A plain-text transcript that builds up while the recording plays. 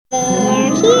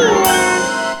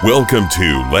Welcome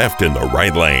to Left in the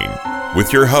Right Lane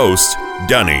with your hosts,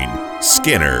 Dunning,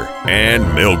 Skinner, and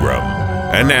Milgram.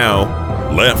 And now,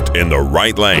 Left in the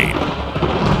Right Lane.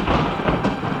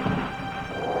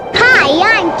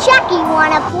 Hi, I'm Chucky.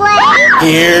 Wanna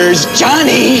play? Here's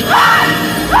Johnny.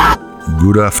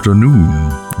 Good afternoon,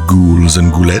 ghouls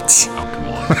and ghoulettes.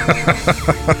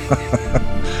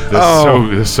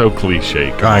 This is so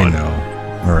cliche. I know.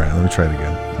 All right, let me try it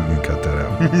again. You can cut that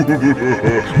out.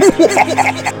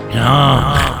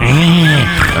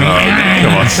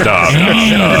 Come on, stop.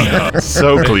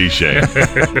 So cliche.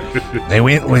 They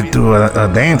went to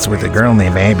a dance with a girl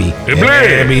named Abby.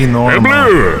 Abby Normal. All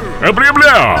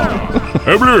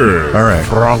right.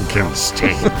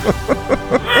 Frankenstein.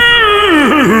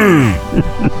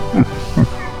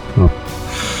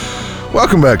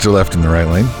 Welcome back to Left in the Right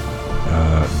Lane.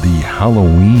 The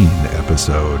Halloween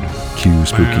episode. Cue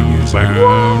spooky music.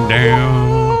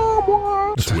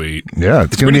 Sweet. Yeah,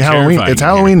 it's going to pretty be Halloween. terrifying It's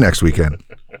Halloween next weekend.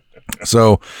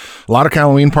 So, a lot of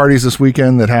Halloween parties this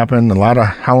weekend that happen. A lot of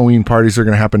Halloween parties are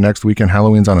going to happen next weekend.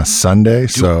 Halloween's on a Sunday,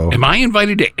 so Am I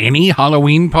invited to any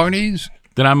Halloween parties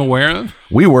that I'm aware of?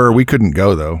 we couldn't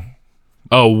go though.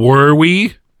 Oh, were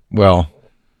we? Well,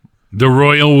 The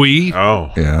royal we?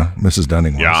 Oh, yeah, Mrs.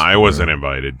 Dunning was. yeah, I wasn't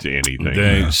invited to anything.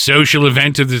 The social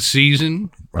event of the season?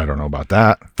 I don't know about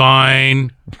that.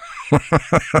 Fine.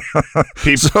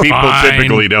 People Fine.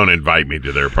 typically don't invite me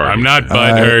to their parties. I'm not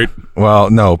butthurt. Well,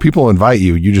 no, people invite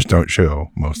you. You just don't show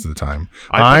most of the time.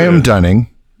 I am Dunning.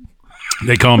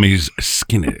 They call me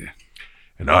Skinner.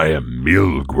 And I am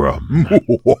Milgram.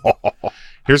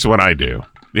 Here's what I do.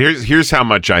 Here's how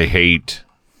much I hate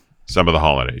some of the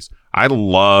holidays. I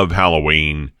love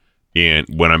Halloween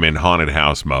when I'm in haunted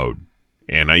house mode.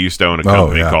 And I used to own a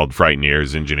company called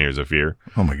Frighteners, Engineers of Fear.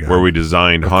 Oh my god! Where we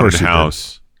designed haunted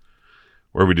house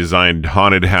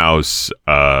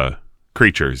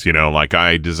creatures. You know, like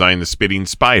I designed the spitting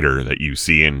spider that you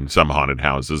see in some haunted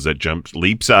houses that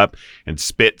leaps up and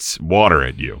spits water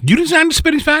at you. You designed the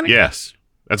spitting spider? Yes,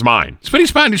 that's mine. Spitting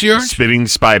spider is yours? Spitting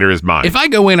spider is mine. If I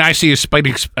go in, I see a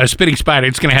spitting spider,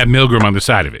 it's going to have Milgram on the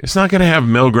side of it. It's not going to have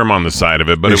Milgram on the side of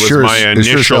it, but It it was sure my as- it sure as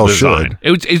initial hell design.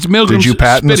 should. It's Milgram's Did you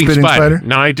patent the spitting spider?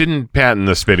 No, I didn't patent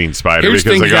the spitting spider Here's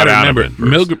the because thing I you got got to out remember. of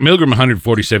it first. Milgram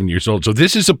 147 years old, so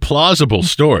this is a plausible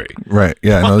story. Right?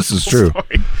 Yeah. No, this is true.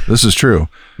 This is true.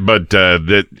 But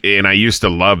and I used to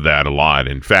love that a lot.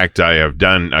 In fact, I have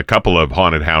done a couple of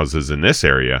haunted houses in this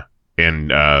area,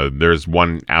 and there's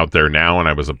one out there now, and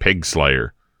I was a pig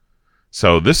slayer.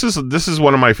 So this is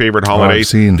one of my favorite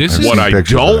holidays. What I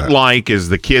don't like is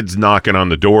the kids knocking on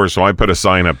the door, so I put a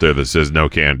sign up there that says no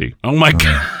candy. Oh my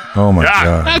god! Oh my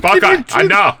Ah, god! fuck, I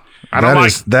know. I don't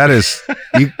like. That is.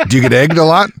 Do you get egged a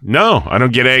lot? No, I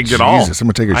don't get egged at all. Jesus, I'm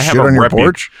gonna take a I shit have on your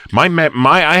porch. I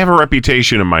have a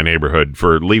reputation in my neighborhood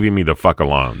for leaving me the fuck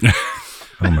alone,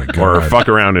 Oh my god! or fuck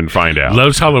around and find out.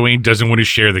 Loves Halloween, doesn't want to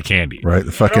share the candy. Right?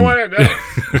 The I fucking. don't want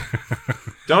to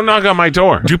Don't knock on my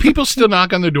door. Do people still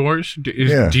knock on the doors? Do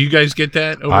you guys get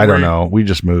that? I don't know. We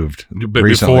just moved. But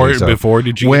recently, before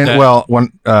did you when? get that?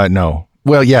 Well, no.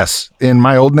 Well, yes. In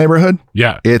my old neighborhood,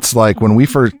 Yeah. it's like when we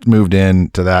first moved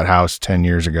into that house 10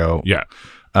 years ago. Yeah.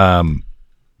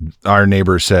 Our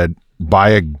neighbor said, "Buy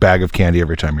a bag of candy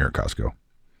every time you're at Costco."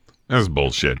 That's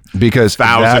bullshit. Because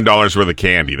 $1,000 worth of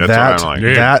candy. That's what I'm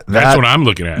like. Yeah, that's what I'm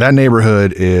looking at. That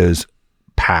neighborhood is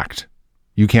packed.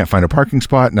 You can't find a parking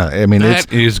spot. No, I mean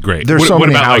That is great. There's what, so what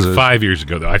many about houses. like 5 years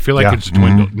ago though? I feel like Yeah. it's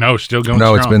dwindled. No, still going No,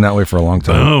 strong. it's been that way for a long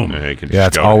time. Boom. Yeah, you can Yeah, just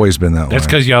it's go. always been that That's way.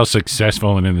 because y'all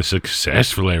successful and in the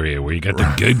successful area where you got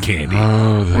the good candy.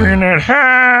 We're in that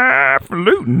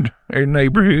highfalutin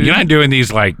neighborhood. You're not doing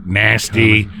these like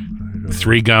nasty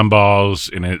 3 gumballs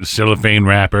in a cellophane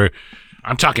wrapper.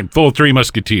 I'm talking full 3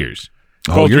 Musketeers.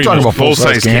 Oh, you're talking about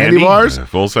full-size candy bars?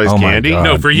 Full-size Oh my candy? God.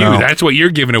 No, for you, no. that's what you're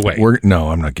giving away.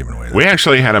 No, I'm not giving away that. We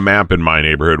actually had a map in my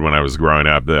neighborhood when I was growing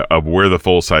up of where the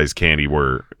full-size candy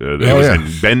were. It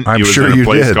was in I'm it was sure in a you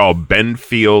place did. called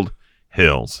Benfield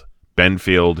Hills.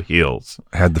 Benfield Hills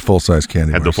Had the full-size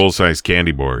candy had the bars. full-size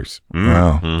candy bars.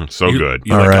 Wow. So good.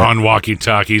 You're All like right. on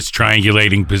walkie-talkies,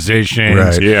 triangulating positions,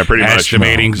 Right. Yeah, pretty much.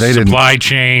 estimating No, they didn't- supply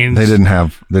chains. They didn't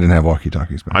have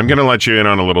walkie-talkies back I'm going to let you in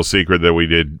on a little secret that we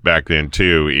did back then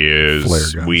too. Flare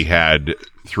Is guns. we had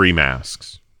 3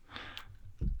 masks,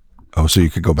 Oh, so you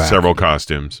could go back. several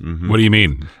costumes. Mhm. What do you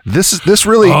mean? This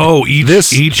really. Oh, each this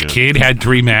kid had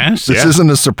 3 masks? Yeah. isn't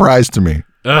a surprise to me.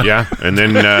 Yeah, and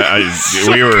then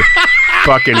we were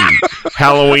fucking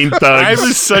Halloween thugs. I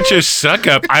was such a suck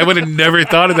up. I would have never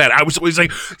thought of that. I was always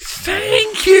like,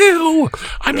 "Thank you.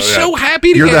 I'm so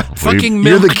happy to You're get the- fucking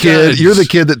You're milk the kid. duds." You're the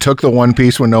kid that took the one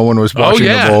piece when no one was Oh watching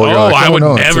yeah. the bowl. You're Oh, like, I would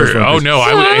no, it's never. this one Oh piece. no,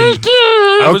 I would.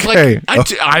 I was Okay.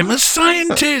 like, I'm a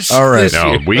scientist. All right. this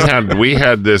No, year. we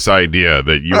had this idea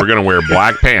that you were going to wear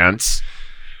black pants,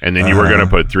 and then you were going to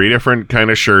put 3 different kind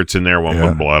of shirts in there, one Yeah.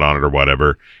 with blood on it or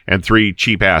whatever, and 3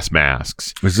 cheap ass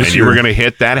masks. Is this And you were your- going to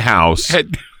hit that house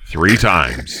 3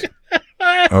 times.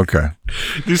 Okay.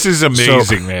 This is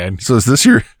amazing, man. So is this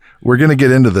your? We're gonna get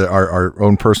into our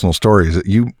own personal stories.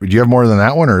 Do you have more than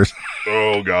that one, or is,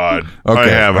 Oh God, Okay, I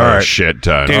have all a right. shit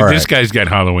ton. Dude, All this right. guy's got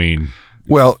Halloween.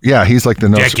 well, yeah, he's like the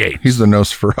Decades. He's the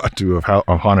Nosferatu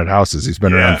of haunted houses. He's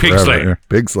been Yeah. around Pig forever. Slayer. Yeah,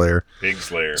 Pig Slayer. Big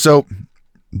Slayer. So,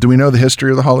 do we know the history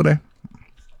of the holiday?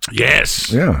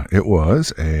 Yes. Yeah, it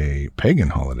was a pagan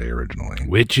holiday originally.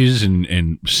 Witches and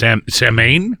Samhain.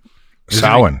 Samhain.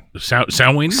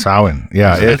 Samhain. Samhain.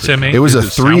 Yeah, Is that Samhain? it was Is a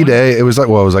it Samhain? 3-day. It was like,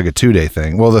 well, it was like a 2-day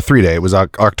thing. Well, the 3-day. It was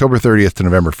October 30th to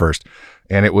November 1st,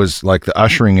 and it was like the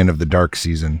ushering in of the dark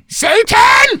season.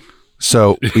 Satan.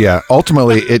 So yeah,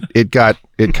 ultimately it kind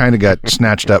of got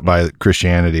snatched up by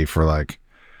Christianity for like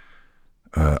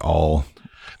all.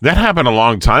 That happened a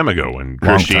long time ago when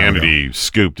time Christianity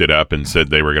scooped it up and said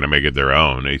they were going to make it their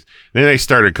own. Then they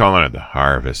started calling it the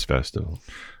Harvest Festival.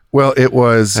 Well, it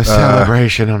was A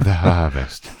celebration of the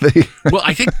harvest. they Well,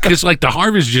 I think because like the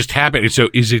harvest just happened. So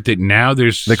is it that now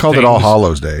there's called it All things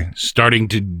Hallows Day. starting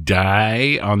to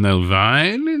die on the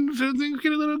vine, and so things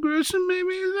get a little gruesome?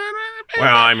 Maybe. Is that it?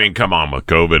 Well, I mean, come on with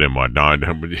COVID and whatnot.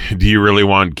 Do you really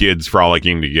want kids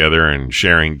frolicking together and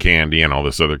sharing candy and all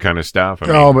this other kind of stuff? I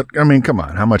mean, Oh, but I mean, come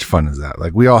on, how much fun is that?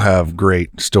 Like, we all have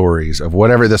great stories of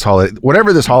whatever this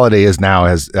holiday is now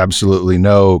has absolutely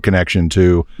no connection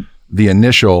to the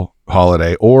initial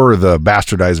holiday or the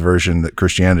bastardized version that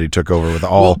Christianity took over with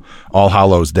All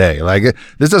Hallows Day. Like,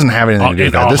 this doesn't have anything to do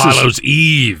with And that. All This is Hallows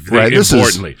Eve, Right, this is-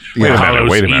 importantly. yeah. wait a minute. Hallows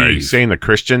Wait a minute. Are you Eve. saying the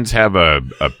Christians have a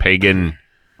pagan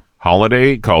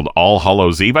holiday called All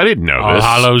Hallows Eve? I didn't know All this.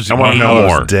 Hallows I want to Eve. know Hallows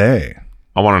more. Day.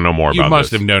 I want to know more You about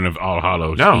must this. have known of All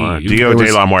Hallows No, Eve. Dio It de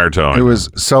was- la Muerto. It was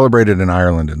celebrated in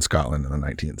Ireland and Scotland in the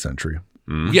 19th century.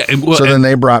 Yeah, and, well, So and- then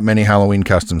they brought many Halloween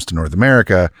customs to North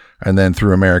America, and then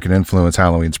through American influence,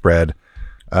 Halloween spread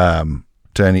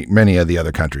to many of the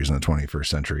other countries in the 21st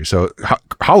century. So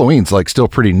Halloween's like still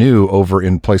pretty new over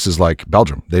in places like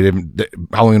Belgium.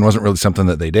 Halloween wasn't really something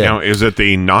that they did. Now, is it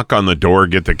the knock on the door,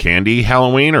 get the candy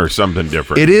Halloween, or something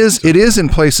different? It is in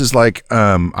places like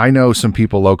I know some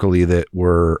people locally that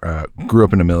grew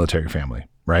up in a military family,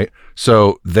 right?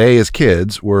 So they as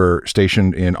kids were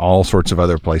stationed in all sorts of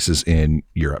other places in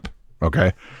Europe.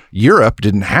 Okay. Europe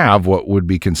didn't have what would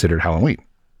be considered Halloween.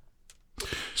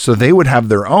 So they would have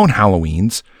their own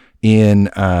Halloweens in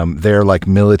their like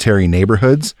military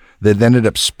neighborhoods that ended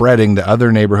up spreading to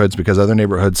other neighborhoods because other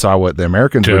neighborhoods saw what the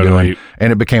Americans were Totally. doing,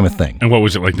 and it became a thing. And what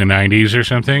was it, like the 90s or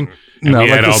something? And No,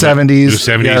 we like had the all 70s.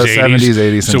 The 70s, Yeah, the 80s.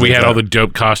 70s, So we things had like all that. the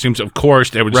dope costumes. Of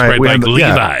course, that would Right, spread we like had the-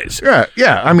 Levi's.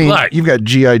 Yeah. I mean, But- you've got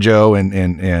G.I. Joe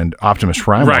and Optimus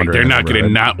Prime. Right. wandering They're in not the going to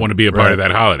neighborhood. not want to be a part Right. of that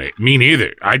holiday. Me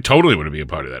neither. I totally want to be a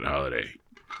part of that holiday.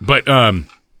 But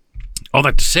all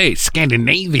that to say,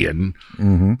 Scandinavian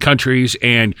Mm-hmm. countries,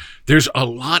 and there's a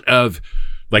lot of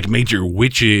like major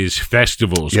witches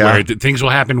festivals Yeah. where things will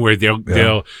happen where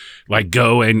they'll like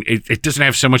go, and it doesn't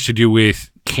have so much to do with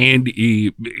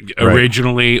candy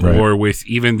originally Right. or with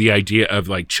even the idea of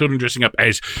like children dressing up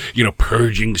as, you know,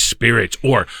 purging spirits,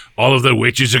 or all of the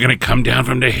witches are going to come down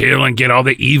from the hill and get all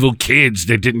the evil kids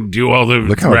that didn't do all the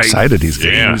Look how right excited he's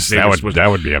getting. Yes, things they were supposed to. that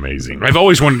would be amazing. I've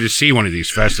always wanted to see one of these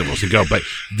festivals and go, but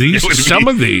some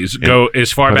of these go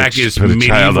as far back as Put a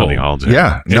child on the medieval. altar.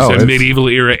 Yeah, It's no, a it's- medieval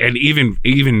era, and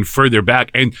even further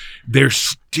back, and they're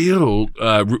still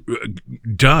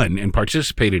done and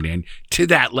participated in to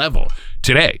that level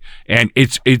today, and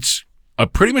it's a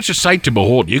pretty much a sight to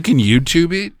behold. You can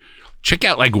YouTube it. Check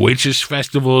out like witches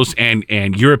festivals and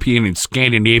European and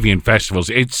Scandinavian festivals.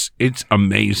 It's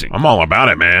amazing. I'm all about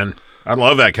it, man. I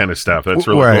love that kind of stuff. That's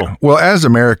really right. cool. Well, as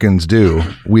Americans do,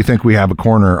 we think we have a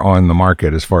corner on the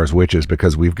market as far as witches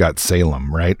because we've got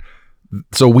Salem, right?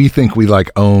 So we think we like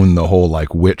own the whole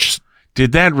like witch.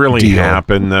 Did that really Deal.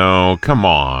 happen, though? Come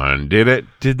on. Did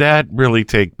that really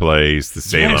take place, the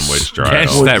Salem Yes. witch trial?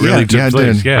 Yes, Well, that yeah, really took yeah, it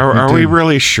place. did. Yeah. Are we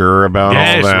really sure about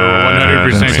Yes, all that?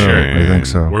 we're 100% I think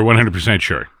so. We're 100%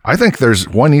 sure. I think there's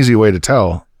one easy way to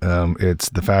tell. It's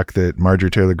the fact that Marjorie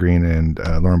Taylor Greene and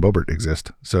Lauren Boebert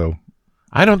exist. So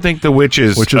I don't think the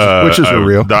witches Witches were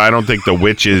real. I don't think the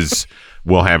witches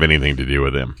will have anything to do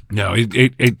with them. No,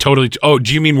 it totally. Oh,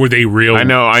 do you mean were they real? I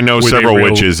know were several they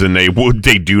real? witches, and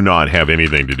they do not have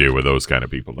anything to do with those kind of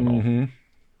people at all.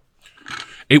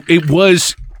 It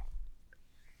was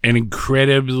an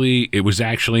incredibly. It was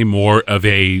actually more of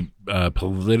a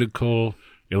political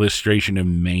illustration of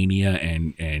mania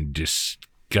and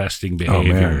disgusting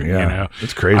behavior. man, yeah. You know,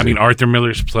 It's crazy. I mean, Arthur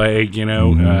Miller's Plague. You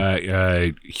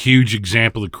know, huge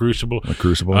example of Crucible. The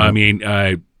Crucible. I mean,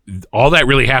 all that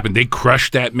really happened. They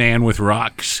crushed that man with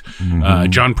rocks.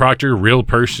 John Proctor, real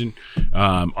person.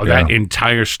 That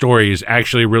entire story is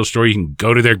actually a real story. You can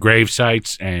go to their grave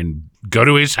sites and go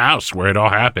to his house where it all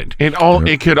happened.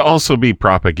 It could also be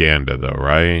propaganda, though,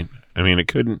 right? I mean, it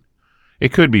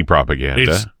could be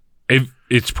propaganda.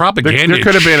 It's propaganda. There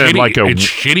could have been it's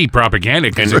shitty propaganda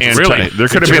because there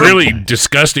could have been really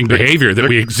disgusting behavior that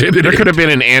we exhibited. There could have been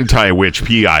an anti-witch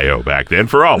PIO back then,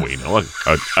 for all we know.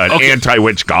 An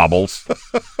anti-witch Gobbles,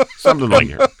 something like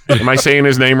that. Am I saying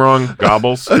his name wrong?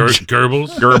 Gobbles,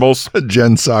 Goebbels.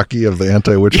 Jen Psaki of the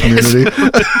anti-witch community.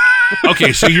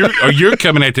 Okay, so you're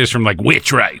coming at this from like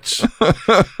witch rights.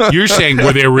 You're saying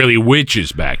were there really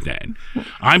witches back then?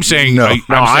 I'm saying No.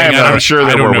 I'm sure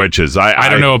there were know. witches. I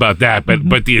don't know about that,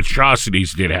 but the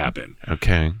atrocities did happen.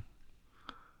 Okay.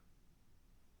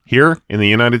 Here in the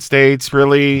United States,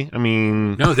 really? I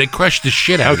mean, No, they crushed the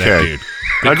shit out of that Okay. dude.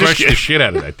 They I'm just crushed the kidding. shit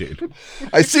out of that dude.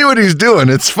 I see what he's doing.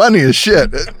 It's funny as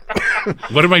shit.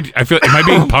 What am I? Am I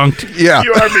being punked? Yeah.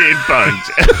 you are being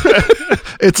punked.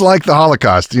 It's like the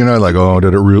Holocaust, you know, like, oh,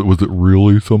 was it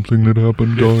really something that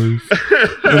happened, guys?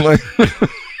 And like,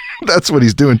 that's what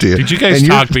he's doing to you. Did you guys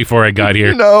And talk before I got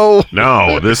here? No,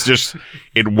 No,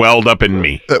 it welled up in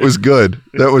me. that was good.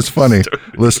 That was funny.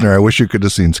 Listener, I wish you could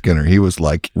have seen Skinner. He was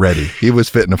like ready. He was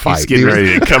fit in a fight. He's getting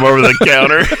ready to come over the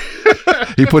counter.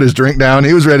 He put his drink down.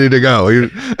 He was ready to go.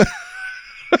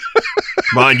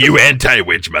 Come on, you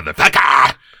anti-witch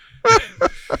motherfucker.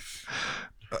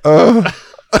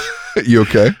 You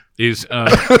okay? Is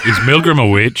Milgram a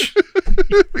witch?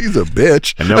 He's a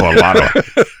bitch.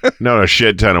 I know a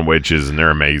shit ton of witches, and they're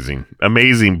amazing.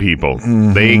 Amazing people.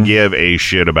 They give a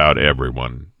shit about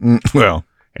everyone. Well,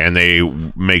 And they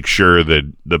make sure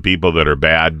that the people that are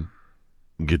bad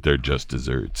get their just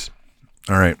desserts.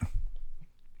 all right,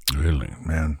 Really?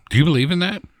 man. Do you believe in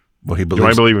that? Well, he Do I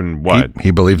believes. believe in what?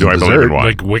 He believes Do in I believe dessert. in what?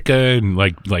 Like Wicca and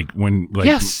like when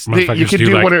Yes, motherfuckers you can do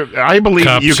like whatever. I believe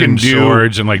cups you can and do.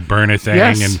 swords and like burn a thing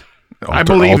Yes. and I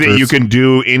believe that altars. you can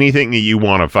do anything that you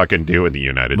want to fucking do in the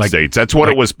United Like- States. That's what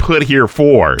it was put here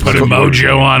for. put a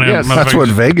mojo on it. Yes. That's what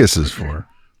motherfuckers. Vegas is for.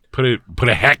 Put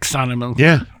a hex on him.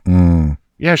 Yeah. Mm.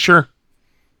 Yeah, sure.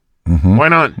 Mm-hmm. Why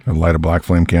not? Light a black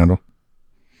flame candle.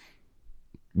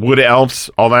 Wood elves,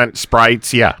 all that,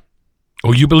 sprites, yeah.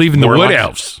 Oh, you believe in the More wood like-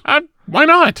 elves? Why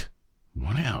not?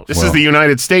 What else? This is the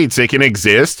United States. They can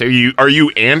exist. Are you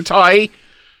anti?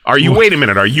 Wait a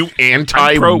minute. Are you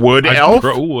anti wood elf? I'm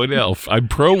pro wood elf. I'm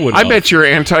pro wood I elf. bet you're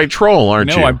anti-troll, aren't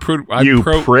No, you? I'm you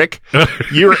pro- prick.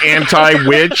 You're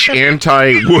anti-witch,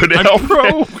 anti-wood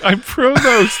elf. I'm pro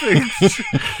those things.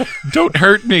 Don't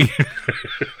hurt me.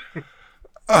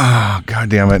 Oh, God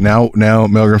damn it. Now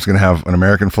Milgram's going to have an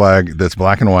American flag that's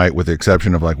black and white with the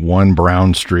exception of like one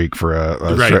brown streak for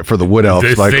Right. for the wood elves.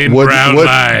 The like thin wood, brown wood,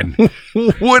 line.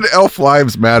 wood elf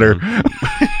lives matter.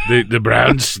 The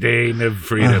brown stain of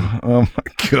freedom. Oh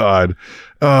my God.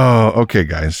 Oh, okay,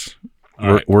 guys.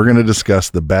 All right. We're going to discuss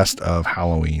the best of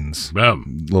Halloween's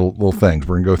little things.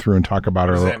 We're going to go through and talk about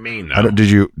our What does little. that mean, I don't-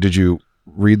 did you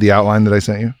read the outline that I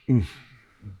sent you?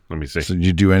 Let me see. So did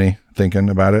you do any thinking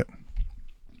about it?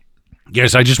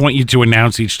 Yes, I just want you to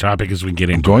announce each topic as we get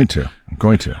I'm into going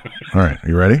to. All right. Are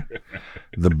you ready?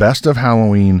 The best of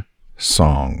Halloween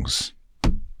songs.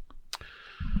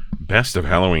 Best of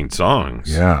Halloween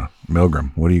songs. Yeah.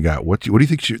 Milgram, what do you got? What do you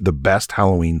think the best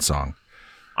Halloween song?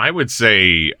 I would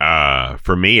say,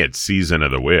 for me, it's Season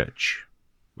of the Witch.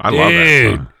 I love that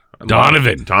Dude, song. I love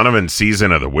Donovan. it. Donovan's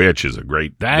Season of the Witch is a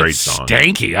great That's song.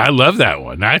 stanky. I love that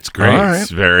one. That's great. All right.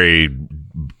 It's very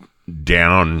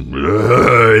down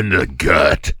in the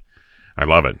gut. I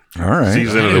love it. All right.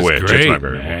 Season of the That's Witch. great, It's my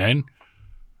favorite. man.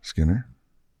 Skinner.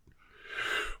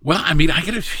 Well, I mean, I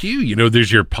get a few. You know,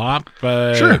 there's your pop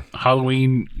Sure.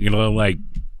 Halloween, like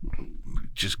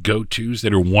just go-tos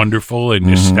that are wonderful and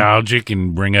nostalgic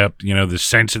and bring up, the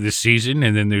sense of the season.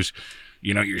 And then there's,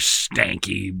 your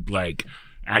stanky, like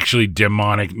actually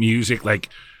demonic music. Like,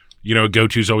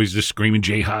 go-to's always the Screaming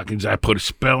Jay Hawkins, I Put a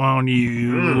Spell on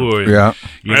You. Or, Yeah.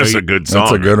 That's a good song.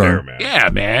 That's a good right one. there, man. Yeah,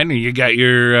 man. And you got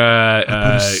your,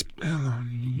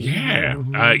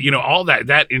 all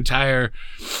that entire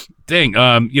thing.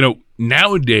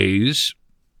 Nowadays,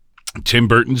 Tim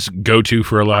Burton's go-to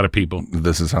for a lot of people.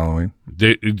 This is Halloween.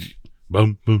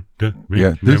 Boom, boom,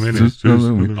 Yeah, this is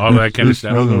Halloween. all that kind of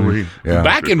stuff. Halloween. Yeah.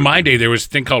 Back in my day, there was a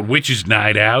thing called Witch's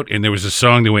Night Out, and there was a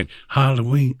song that went,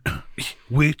 Halloween,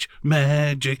 witch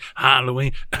magic,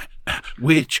 Halloween,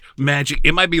 witch magic.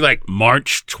 It might be like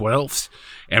March 12th,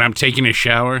 and I'm taking a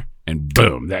shower, and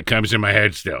boom, that comes in my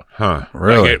head still. Huh.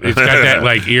 Really? Like it's got that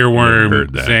like Heard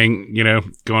earworm that. thing,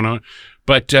 going on.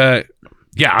 But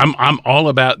yeah, I'm all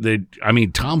about the. I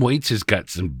mean, Tom Waits has got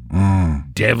some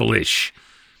devilish.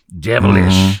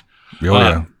 Oh,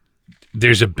 yeah.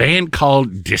 There's a band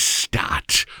called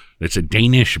Distat. It's a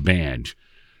Danish band,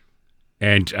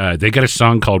 and they got a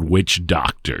song called Witch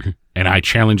Doctor. And I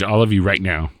challenge all of you right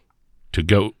now to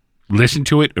go listen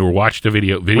to it or watch the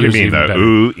video. What do you mean? The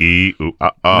ooh, ee, ooh,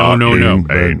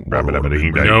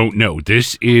 No.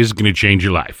 This is going to change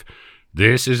your life.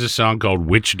 This is a song called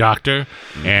Witch Doctor,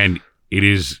 and it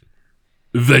is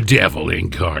the devil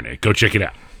incarnate. Go check it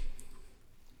out.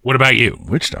 What about you?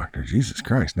 Witch Doctor. Jesus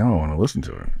Christ. Now I want to listen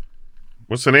to it.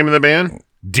 What's the name of the band?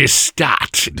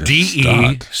 Distat.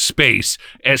 D-E space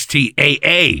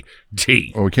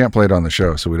S-T-A-A-T. Well, we can't play it on the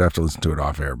show, so we'd have to listen to it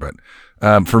off air. But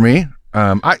for me,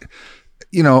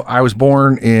 I was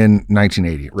born in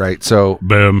 1980, right? So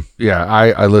Boom. yeah,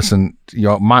 I listen.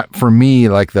 For me,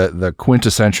 like the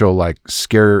quintessential like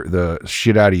scare the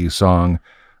shit out of you song,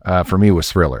 for me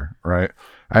was Thriller, right?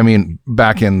 I mean,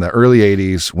 back in the early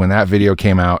 80s when that video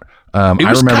came out, It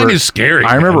was kind of scary.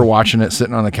 I remember man. watching it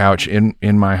sitting on the couch in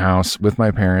my house with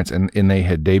my parents, and they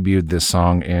had debuted this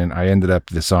song, and I ended up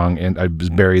the song, and I was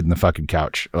buried in the fucking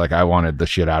couch. Like, I wanted the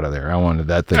shit out of there. I wanted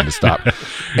that thing to stop.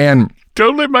 And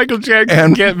Don't let Michael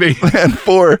Jackson get me.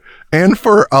 and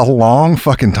for a long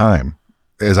fucking time,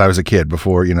 as I was a kid,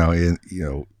 before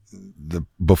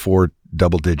before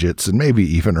double digits and maybe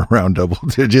even around double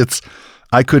digits,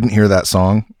 I couldn't hear that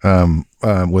song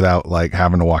without like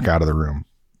having to walk out of the room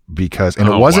because it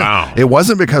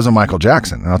wasn't because of Michael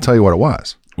Jackson. And I'll tell you what it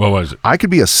was. What was it? I could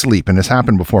be asleep, and this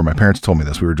happened before. My parents told me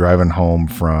this. We were driving home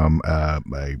from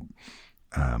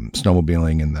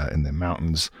snowmobiling in the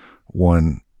mountains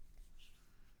one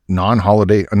not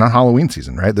Halloween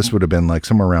season, right? This would have been like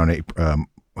somewhere around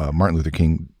Martin Luther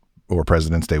King or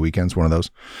President's Day weekends, one of those.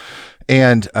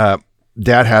 And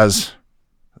Dad has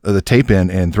the tape in,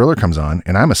 and Thriller comes on,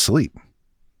 and I'm asleep,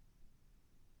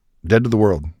 dead to the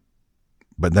world.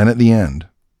 But then at the end,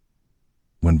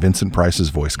 when Vincent Price's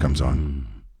voice comes on,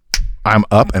 I'm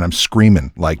up and I'm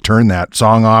screaming, like, turn that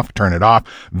song off, turn it off.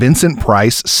 Vincent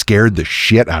Price scared the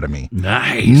shit out of me.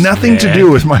 Nice. Nothing to do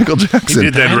with Michael Jackson.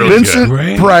 He did that really Vincent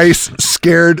good. Price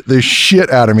scared the shit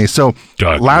out of me. So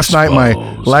Darkness last night my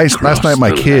falls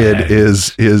kid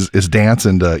across is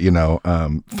dancing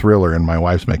to Thriller, and my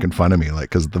wife's making fun of me, like,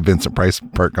 because the Vincent Price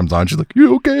part comes on. She's like,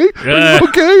 "You okay? Are you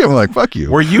okay?" I'm like, "Fuck you."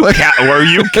 Were you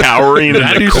cowering in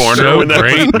That the is corner so when that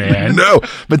great, man. No,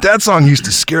 but that song used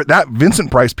to scare. That Vincent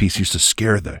Price piece used to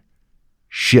scare the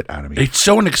shit out of me. It's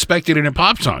so unexpected in a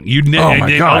pop song. You know, Oh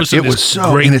my god, it was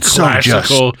so, great and it's so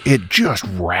classical, it just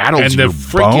rattles and the your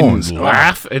freaking bones.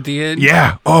 laugh at the end.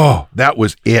 Yeah. Oh, that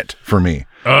was it for me.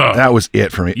 Oh. That was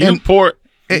it for me. You And poor.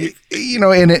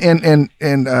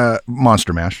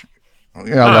 Monster Mash.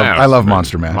 Yeah, I love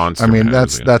Monster Mash. Monster I mean,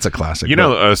 Mash, that's a classic.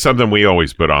 Something we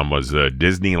always put on was the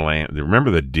Disneyland.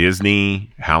 Remember the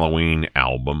Disney Halloween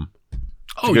album?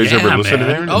 Oh, You guys yeah, ever listen to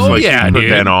man. that? Oh, It's yeah, you put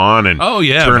dude. that on and turn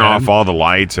man. off all the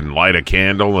lights and light a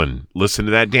candle and listen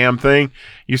to that damn thing.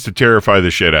 Used to terrify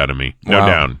the shit out of me. No Wow.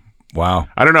 doubt. Wow.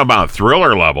 I don't know about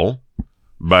Thriller level,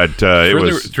 but it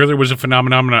was. Thriller was a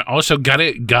phenomenon. Also,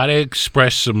 gotta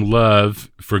express some love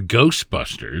for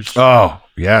Ghostbusters. Oh,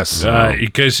 yes.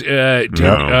 Because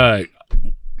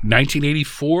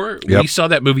 1984, Yep. we saw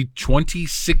that movie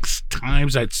 26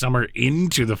 times that summer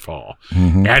into the fall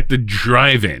Mhm. at the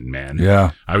drive-in, man.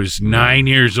 Yeah. I was 9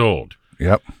 years old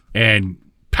Yep. and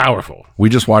powerful. We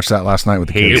just watched that last night with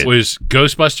the Hate kids. It was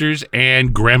Ghostbusters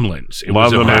and Gremlins. It Love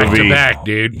was a the back movie. to back,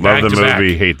 dude. Love Back the to back.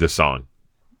 movie, hate the song.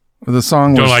 The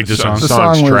song Don't was like the song. The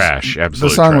song's was trash. Absolute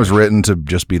the song was trash. written to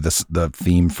just be the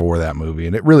theme for that movie,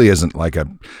 and it really isn't like a.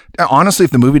 Honestly,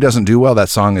 if the movie doesn't do well, that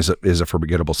song is a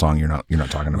forgettable song. You're not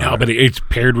talking about. No, it. but it's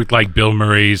paired with like Bill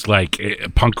Murray's like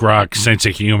punk rock sense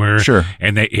of humor. Sure.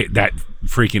 And that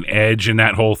freaking edge and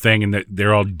that whole thing, and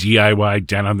they're all DIY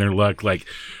down on their luck, like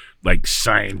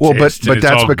scientists. Well, but and it's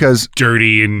that's all because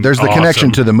dirty and there's the awesome.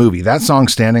 connection to the movie. That song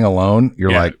standing alone, you're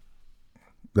Yeah. like,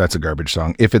 that's a garbage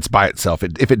song. If it's by itself,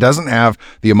 if it doesn't have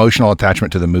the emotional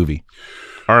attachment to the movie.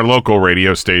 Our local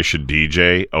radio station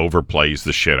DJ overplays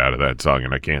the shit out of that song,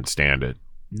 and I can't stand it.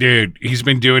 Dude, he's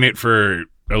been doing it for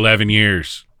 11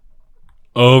 years.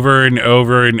 Over and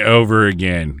over and over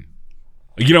again.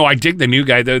 You know, I dig the new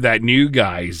guy though. That new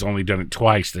guy's only done it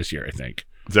twice this year, I think.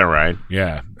 Is that right?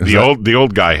 Yeah. The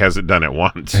old guy hasn't done it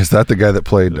once. Is that the guy that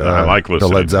played I like the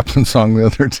listening. Led Zeppelin song the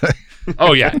other day?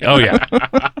 Oh yeah. Oh yeah.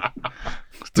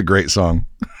 It's a great song.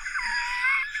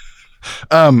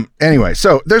 Anyway,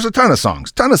 so there's a ton of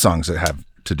songs that have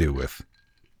to do with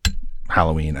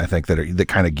Halloween. I think that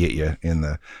kind of get you in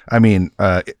the. I mean,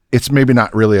 it's maybe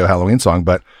not really a Halloween song,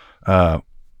 but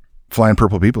 "Flying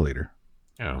Purple People Eater."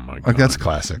 Oh my god, Like that's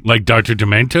classic. Like Dr.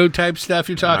 Demento type stuff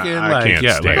you're talking? I can't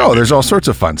stand it. Oh, there's all sorts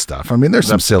of fun stuff. I mean, there's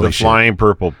some silly the shit. flying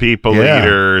purple people Yeah.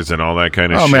 eaters and all that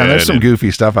kind of shit. Oh man, there's some and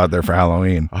goofy stuff out there for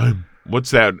Halloween.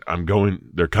 what's that?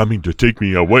 They're coming to take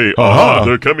me away. Uh-huh.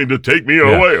 They're coming to take me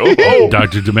away. Oh.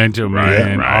 Dr. Demento,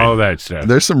 man, right. all that stuff.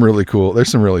 There's some really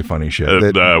funny shit.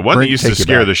 The one that used to take you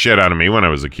scare back. the shit out of me when I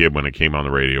was a kid when it came on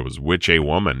the radio was Witch a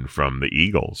Woman from the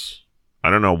Eagles. I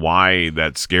don't know why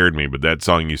that scared me, but that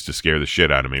song used to scare the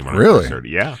shit out of me when I Really? first heard it.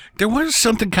 Yeah. There was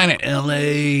something kind of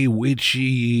L.A.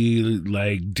 witchy,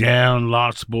 like down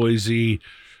Lost Boise.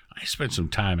 I spent some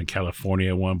time in California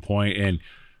at one point, and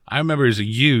I remember as a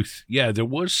youth, there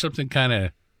was something kind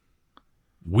of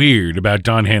weird about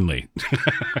Don Henley.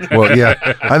 Well,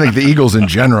 yeah, I think the Eagles in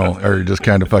general are just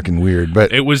kind of fucking weird,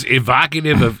 but It was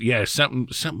evocative of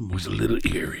something was a little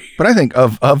eerie. I think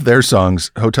of their songs,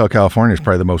 Hotel California is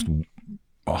probably the most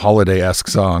holiday-esque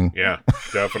song. Yeah,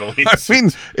 definitely. I mean,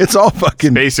 it's all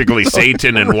fucking Basically,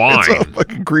 Satan and It's all wine.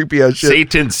 fucking creepy ass shit.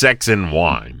 Satan, sex, and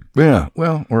wine. Yeah,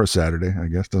 well, or a Saturday, I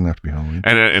guess. Doesn't have to be Halloween.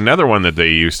 And another one that they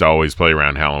used to always play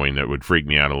around Halloween that would freak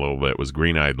me out a little bit was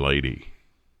Green Eyed Lady.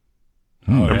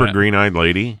 Remember yeah. Green Eyed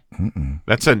Lady? Mm-mm.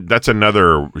 That's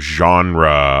another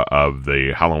genre of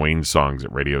the Halloween songs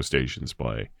that radio stations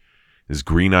play. Is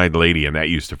Green Eyed Lady, and that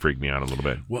used to freak me out a little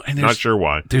bit. Well, and Not sure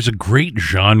why. There's a great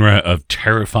genre of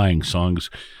terrifying songs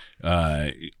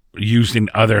used in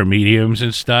other mediums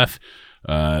and stuff.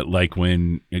 Like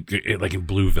when, like in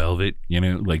Blue Velvet,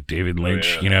 like David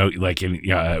Lynch, like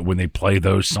in when they play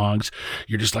those songs,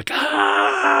 you're just like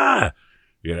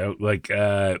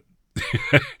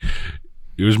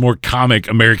it was more comic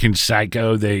American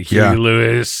Psycho, the Huey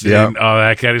Lewis and all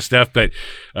that kind of stuff. But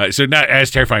so not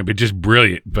as terrifying, but just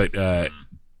brilliant.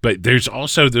 But there's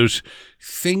also those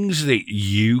things that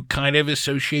you kind of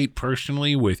associate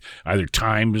personally with either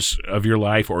times of your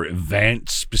life or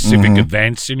events, specific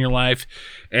events in your life.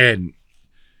 And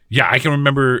I can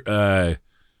remember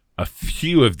a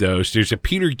few of those. There's a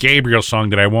Peter Gabriel song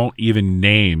that I won't even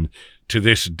name to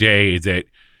this day that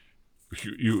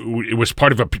it was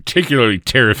part of a particularly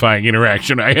terrifying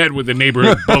interaction I had with a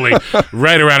neighborhood bully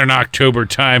right around an October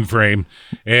time frame.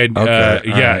 And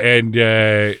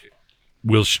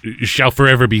shall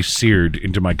forever be seared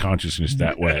into my consciousness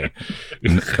that way.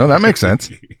 No, that makes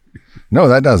sense. No,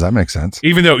 that does. That makes sense.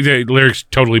 Even though the lyrics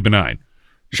totally benign.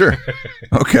 Sure.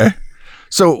 Okay.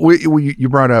 So you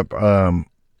brought up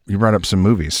some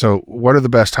movies. So what are the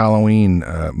best Halloween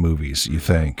movies you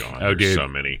think? God, Oh, there's dude. so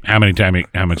many. How much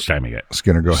time you get?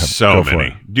 Skinner, go ahead. So Go for many.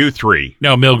 it. Do three.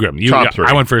 No, Milgram. Top three.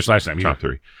 I went first last time. Top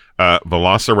three.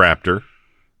 Velociraptor.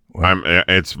 What?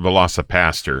 It's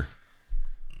Velocipaster.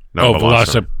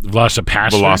 Velocipaster.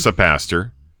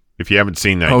 Velocipaster. If you haven't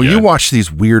seen that Oh, yet. you watch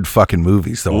these weird fucking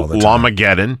movies though all the time.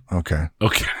 Llamageddon. Okay.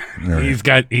 Okay.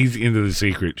 right. He's into the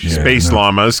secret. Yeah. Space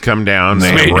llamas come down.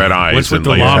 They Wait, have red eyes. what's with and the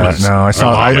laser llamas? eyes. No, I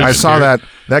saw. I llamas saw appear.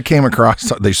 that came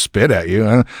across. They spit at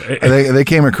you. They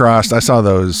came across. I saw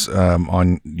those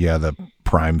on the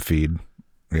Prime feed.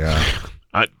 Yeah.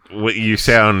 You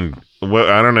sound. Well,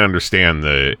 I don't understand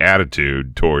the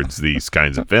attitude towards these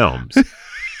kinds of films.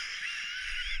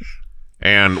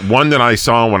 And one that I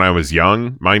saw when I was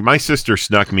young, my sister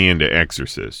snuck me into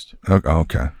Exorcist.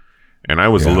 Okay. And I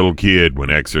was a Yeah. little kid when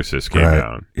Exorcist came Right.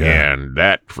 out. Yeah. And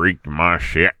that freaked my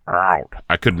shit out.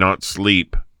 I could not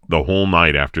sleep the whole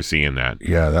night after seeing that.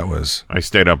 Yeah, that was. I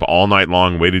stayed up all night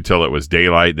long, waited till it was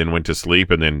daylight, then went to sleep,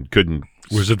 and then couldn't.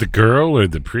 Was it the girl or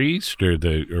the priest or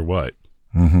what?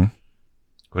 Mm-hmm.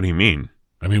 What do you mean?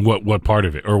 I mean, what part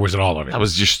of it, or was it all of it? I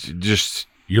was just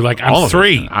You're like, all I'm of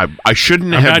three. it. I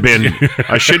shouldn't I'm have not- been.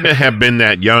 I shouldn't have been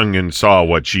that young and saw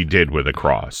what she did with a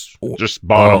cross. Just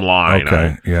bottom line.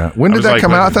 Okay. Yeah. When I did was that like,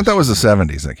 come when out? I it thought that was- was the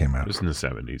 70s that came It out. was in the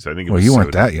 70s. I think. It Well, was you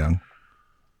weren't that young.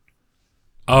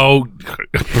 Oh,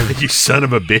 you son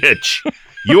of a bitch!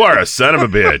 You are a son of a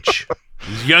bitch.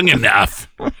 he's young enough.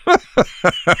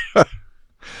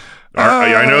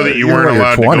 I know that you You're weren't in your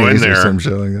allowed to go in 20s or there. some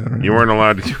shit like that, right? You weren't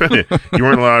allowed to. You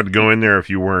weren't allowed to go in there if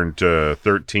you weren't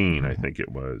 13. I think it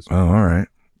was. Oh, all right.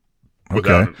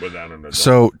 Okay. Without an adult.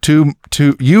 So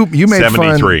you made fun.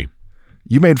 73.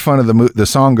 You made fun of the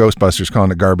song Ghostbusters,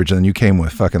 calling it garbage, and then you came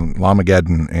with fucking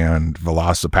Lamageddon and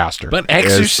Velocipaster. But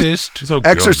Exorcist.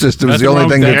 Exorcist was the Nothing only wrong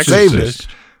thing with that saved it. Exorcist.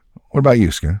 What about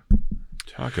you, Skin?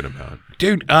 Talking about.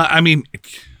 Dude, I mean,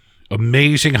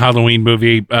 amazing Halloween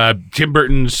movie. Tim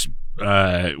Burton's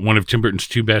one of Tim Burton's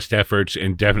 2 best efforts,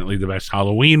 and definitely the best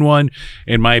Halloween one,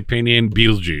 in my opinion.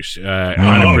 Beetlejuice,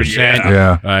 100%.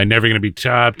 Yeah. Never going to be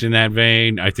topped in that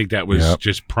vein. I think that was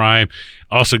just prime.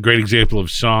 Also, great example of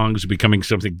songs becoming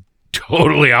something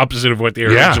totally opposite of what they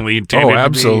originally intended. Oh,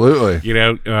 absolutely. To be, you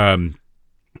know.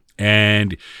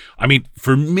 And I mean,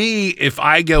 for me, if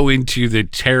I go into the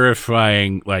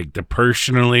terrifying, like the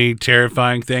personally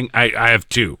terrifying thing, I have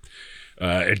 2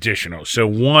 additional. So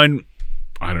one,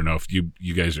 I don't know if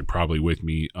you guys are probably with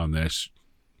me on this.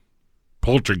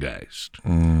 Poltergeist.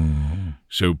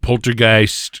 So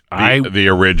Poltergeist, The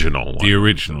original one. The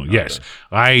original, yes.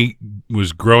 I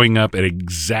was growing up at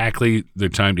exactly the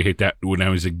time to hit that when I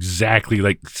was exactly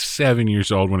like 7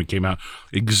 years old when it came out.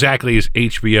 Exactly as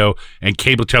HBO and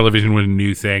cable television was a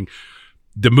new thing.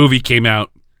 The movie came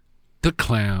out. The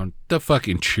clown, the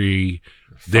fucking tree,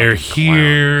 they're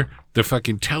here. The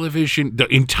fucking television, the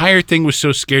entire thing was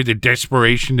so scared. The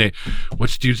desperation that,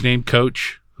 what's dude's name?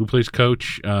 Coach? Who plays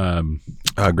Coach?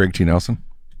 Greg T. Nelson.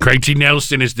 Craig T.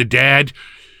 Nelson is the dad,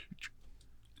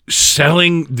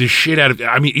 selling the shit out of.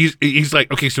 I mean, he's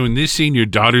like, okay, so in this scene, your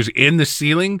daughter's in the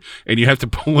ceiling, and you have to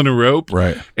pull in a rope,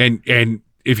 right? And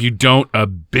if you don't, a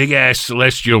big ass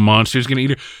celestial monster is gonna eat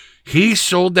her. He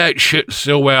sold that shit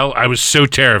so well. I was so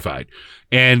terrified.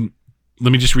 And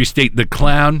let me just restate: the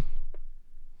clown.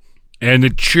 And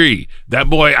the tree, that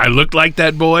boy, I looked like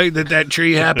that boy that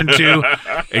tree happened to.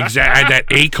 Exactly, I had that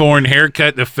acorn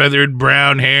haircut, the feathered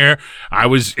brown hair. I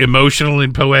was emotional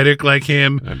and poetic like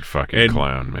him. That fucking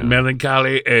clown, man.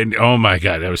 Melancholy, and oh my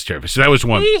God, that was terrible. So that was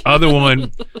one. Other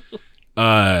one,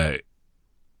 Freddy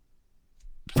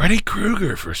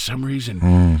Krueger, for some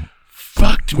reason,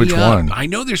 fucked me Which up. one? I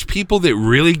know there's people that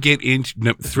really get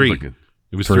into 3.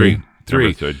 It was Three. 3.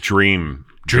 It was a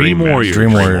Dream Warriors.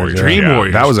 Dream Warriors. Dream yeah.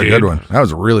 Warriors. That was a dude. good one. That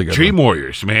was a really good Dream one.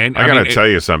 Warriors, man. I gotta tell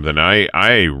you something. I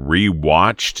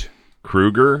rewatched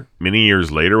Krueger many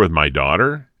years later with my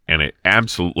daughter, and it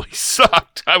absolutely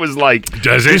sucked. I was like,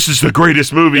 "This is the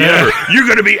greatest movie ever. You're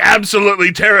gonna be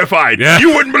absolutely terrified. Yeah.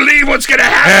 You wouldn't believe what's gonna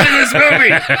happen in this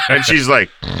movie." And she's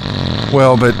like,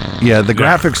 Well, but yeah, the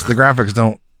graphics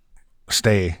don't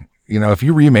stay. You know, if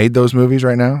you remade those movies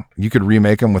right now, you could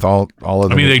remake them with all of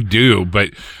them. I mean, they do, but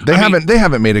They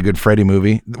haven't made a good Freddy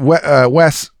movie.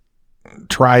 Wes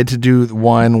tried to do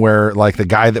one where like the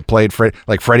guy that played Freddy,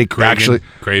 like Freddy Craven,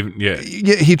 yeah.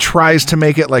 he tries to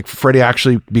make it like Freddy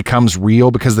actually becomes real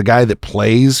because the guy that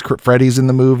plays Freddy's in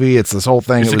the movie. It's this whole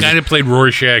thing. It's the guy that played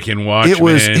Rorschach in Watchmen.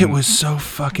 It was so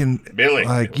fucking Billy.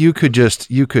 like you're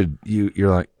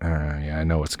like yeah, I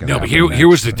know what's gonna happen. No, but here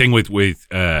was the thing with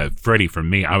Freddy for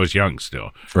me. I was young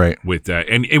still, right? With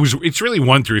and it's really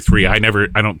 1 through 3. I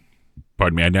don't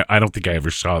think I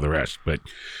ever saw the rest, but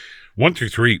 1 through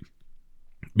 3.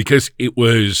 Because it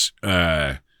was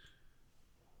in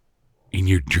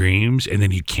your dreams, and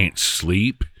then you can't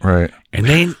sleep, right? And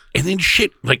then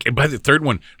shit. Like by the third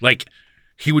one, like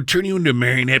he would turn you into a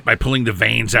marionette by pulling the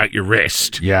veins out your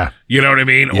wrist. Yeah, you know what I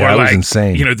mean. Yeah, or it was like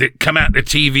insane. You know, that come out the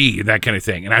TV and that kind of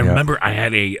thing. And I remember I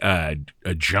had a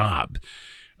job,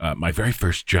 my very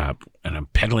first job, and I'm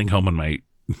pedaling home on my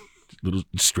little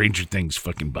Stranger Things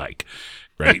fucking bike,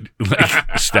 right?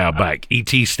 Like style bike,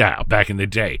 ET style, back in the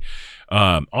day.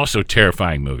 Also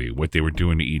terrifying movie, what they were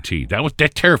doing to ET.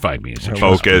 That terrified me.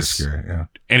 Focus. Yeah.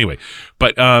 Anyway,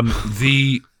 but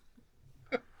and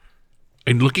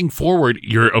looking forward,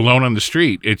 you're alone on the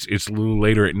street. It's a little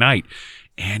later at night,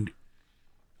 and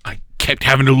I kept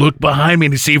having to look behind me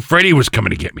to see if Freddy was coming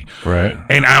to get me. Right.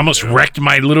 And I almost wrecked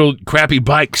my little crappy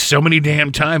bike so many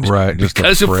damn times. Right. Just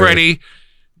because of Freddy.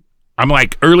 I'm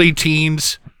like early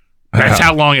teens. That's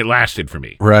how long it lasted for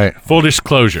me. Right. Full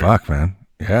disclosure. Fuck, man.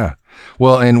 Yeah.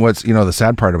 Well, and what's the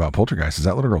sad part about Poltergeist is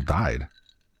that little girl died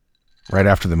right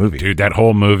after the movie. Dude, that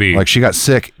whole movie. Like she got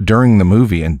sick during the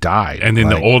movie and died. And then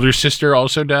like, the older sister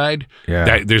also died.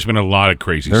 Yeah. There's been a lot of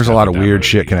crazy There's stuff a lot of with that weird movie.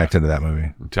 shit connected to that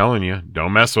movie. I'm telling you,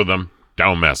 don't mess with them.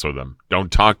 Don't mess with them.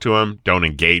 Don't talk to them. Don't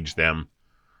engage them.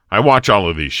 I watch all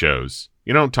of these shows.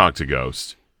 You don't talk to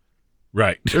ghosts.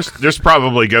 Right. There's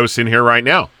probably ghosts in here right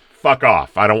now. Fuck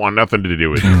off. I don't want nothing to do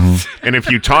with you. And if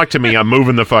you talk to me, I'm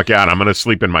moving the fuck out. I'm going to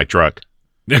sleep in my truck.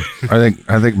 I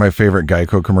think my favorite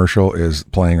Geico commercial is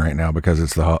playing right now because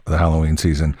it's the Halloween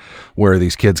season, where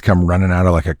these kids come running out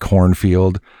of like a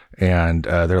cornfield and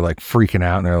they're like freaking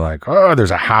out and they're like, oh, there's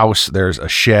a house, there's a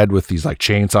shed with these like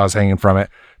chainsaws hanging from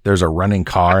it, there's a running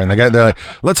car, and they're like,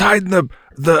 let's hide in the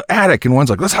the attic, and one's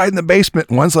like, let's hide in the basement,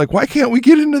 and one's like, why can't we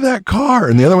get into that car?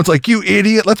 And the other one's like, you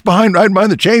idiot, let's hide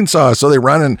behind the chainsaw. So they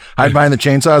run and hide behind the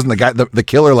chainsaws, and the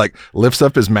killer like lifts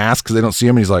up his mask because they don't see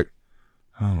him, and he's like,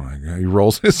 oh my God, he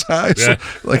rolls his eyes. Yeah.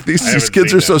 Like these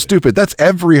kids are so stupid. That's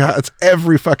every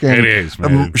fucking It is,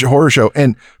 man. horror show.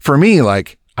 And for me,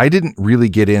 like, I didn't really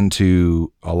get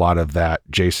into a lot of that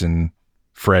Jason,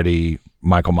 Freddy,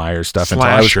 Michael Myers stuff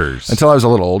Slashers. until I was a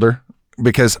little older,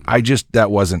 because that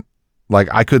wasn't, like,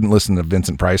 I couldn't listen to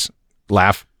Vincent Price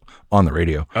laugh on the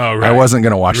radio. Oh, right. I wasn't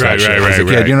going to watch that shit as a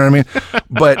kid. You know what I mean?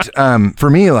 But for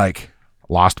me, like,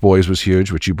 Lost Boys was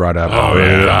huge, which you brought up. Oh,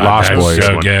 yeah. Lost That's Boys.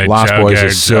 so good, Lost so Boys good,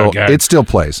 is so still, good. it still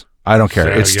plays. I don't care.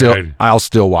 So It's still, good. I'll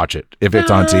still watch it. If it's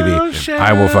on TV,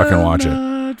 I will fucking watch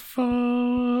it.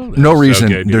 No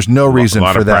reason. There's no reason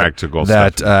lot for of that. practical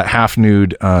That half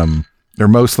nude, they're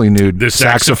mostly nude The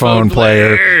saxophone saxophone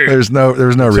player. player. There was no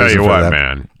reason Tell you for what, that.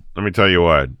 man. Let me tell you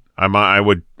what. I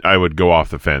would go off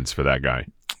the fence for that guy.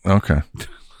 Okay.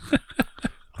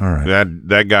 All right.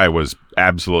 That guy was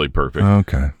absolutely perfect.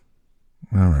 Okay.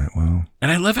 All right. Well, And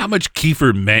I love how much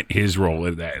Kiefer meant his role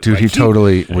in that. dude, Like, he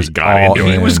totally was got all into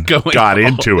in. it. He was going. Got all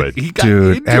into in. it. He got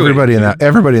Dude, into everybody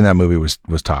it. in that movie was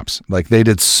tops. Like, they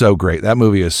did so great. That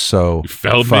movie is so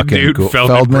Feldman, fucking dude. cool.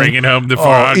 Feldman bringing home the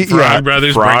Frog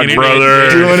Brothers. Frog bringing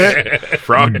Brothers. It in. Doing it.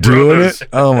 Frog doing Brothers. it.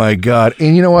 Oh my God!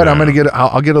 And you know what? I'm gonna get.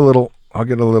 I'll get a little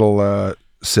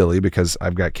silly because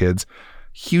I've got kids.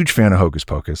 Huge fan of Hocus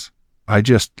Pocus. I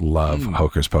just love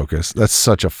Hocus Pocus. That's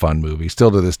such a fun movie.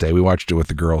 Still to this day, we watched it with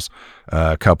the girls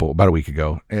about a week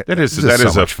ago. That is It's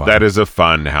just so a much fun. that is a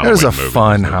fun Halloween That is a movie.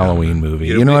 fun Halloween movie.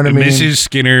 You know what I mean? Mrs.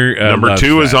 Skinner. Number loves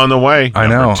 2 is that. on the way. I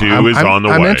know. Number 2 is on the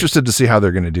way. I'm interested to see how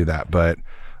they're going to do that,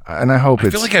 and I hope I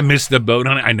it's feel like I missed the boat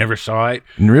on it. I never saw it,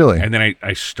 really. and then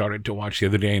I started to watch the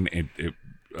other day, and it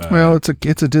Well, it's a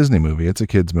Disney movie. It's a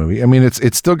kids movie. I mean,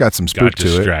 it's still got some spook to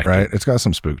it, distracted. right? It's got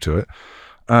some spook to it.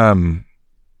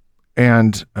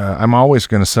 And I'm always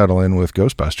going to settle in with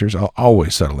Ghostbusters. I'll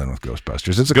always settle in with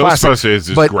Ghostbusters. It's a classic. Ghostbusters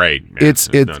is but great. Man.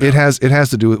 It has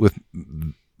to do with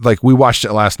like, we watched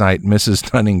it last night.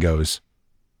 Mrs. Dunning goes,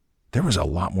 there was a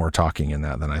lot more talking in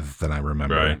that than I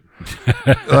remember.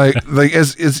 Right. like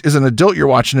as an adult, you're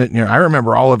watching it, and I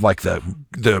remember all of like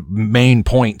the main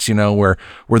points, where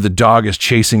the dog is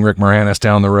chasing Rick Moranis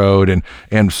down the road,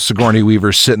 and Sigourney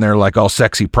Weaver's sitting there like all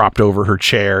sexy propped over her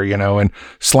chair, and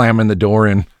slamming the door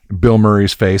in Bill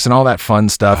Murray's face and all that fun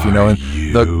stuff, and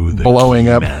the blowing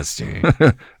up.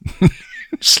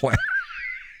 Slam.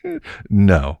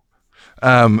 No.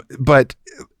 But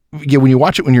yeah, when you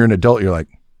watch it when you're an adult, you're like,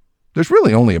 there's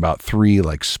really only about 3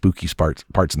 like spooky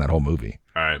parts in that whole movie.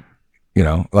 All right.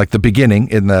 Like the beginning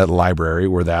in the library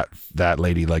where that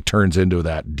lady like turns into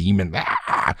that demon,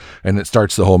 and it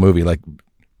starts the whole movie. Like,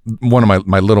 one of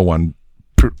my little one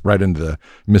right into the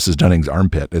Mrs. Dunning's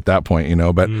armpit at that point,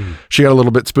 but she got a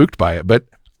little bit spooked by it. But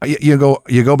you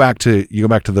go back to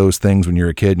those things when you're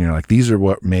a kid, and you're like, these are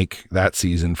what make that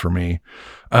season for me.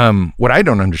 What I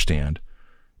don't understand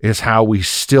is how we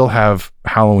still have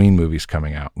Halloween movies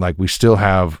coming out. Like, we still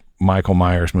have Michael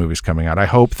Myers movies coming out. I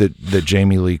hope that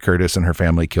Jamie Lee Curtis and her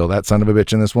family kill that son of a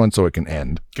bitch in this one so it can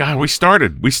end. God, we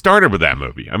started with that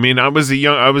movie. I mean, I was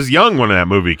young when that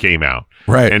movie came out.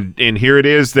 Right. And here it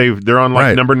is. They're on like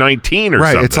Right. number 19 or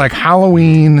Right. something. It's like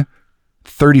Halloween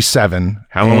 37.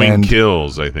 Halloween and-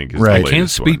 Kills, I think is Right. the I latest can't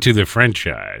speak one. to the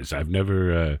franchise. I've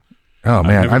never. Oh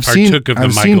man, never I've seen partook of the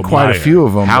Michael quite a Myers. few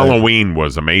of them. but- Halloween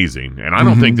was amazing. And I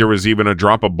don't think there was even a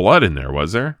drop of blood in there,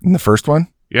 was there? in the first one.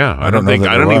 Yeah, I don't know that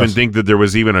I there don't even was. think that there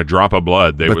was even a drop of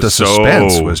blood. They But was the so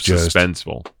suspense was just-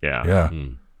 suspenseful. Yeah. Yeah.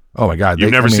 Oh my God.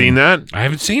 You've never seen that? I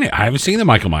haven't seen it. I haven't seen the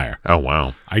Michael Myers. Oh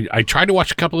wow. I tried to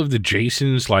watch a couple of the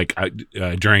Jasons like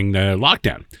during the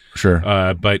lockdown, Sure.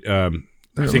 but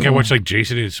I think I watched like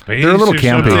Jason in Space. They're a little or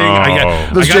campy.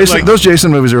 something. Oh. Those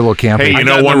Jason movies are a little campy. Hey, I you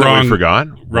got know one the that wrong- we forgot?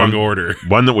 Wrong One- order.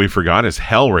 One that we forgot is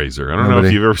Hellraiser. I don't know if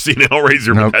Nobody- you've ever seen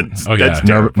Hellraiser, Nope. but that's Oh, yeah.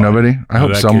 terrifying. Nobody. I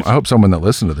hope that I hope someone that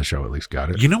listened to the show at least got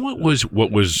it. You know what was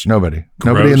Nobody in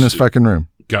Gross. this fucking room.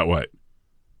 got what?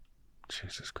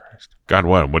 Jesus Christ. God,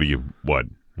 what?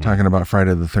 Talking about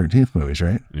Friday the 13th movies,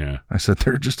 right? Yeah. I said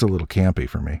they're just a little campy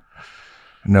for me.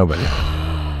 Nobody.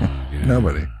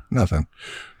 Nobody. Nothing.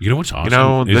 You know what's awesome? You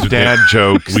know, is the that dad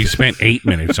jokes. We spent 8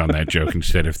 minutes on that joke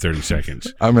instead of 30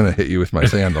 seconds. I'm gonna hit you with my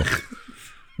sandal.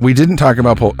 We didn't talk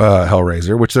about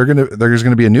Hellraiser, which there's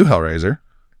gonna be a new Hellraiser.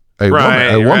 A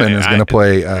woman is gonna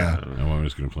play. No one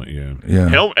was going to play. Yeah.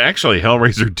 Yeah. Actually,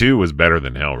 Hellraiser 2 was better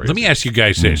than Hellraiser. Let me ask you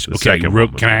guys this. The Okay, second real,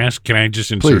 one. can I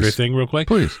just insert Please. a thing real quick?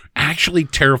 Please. Actually,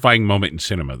 terrifying moment in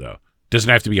cinema though. Doesn't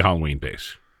have to be Halloween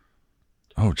based.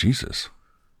 Oh Jesus.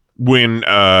 when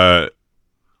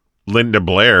Linda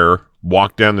Blair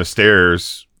walked down the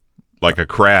stairs like a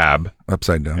crab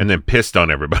Upside down. and then pissed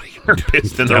on everybody. Or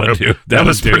pissed in the That'll room. do. That That'll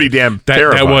was do. pretty damn That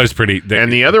terrifying. was pretty.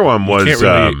 And the other one was can't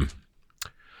really-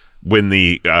 when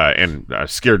the and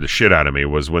scared the shit out of me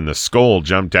was when the skull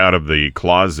jumped out of the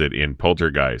closet in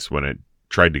Poltergeist when it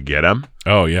tried to get him.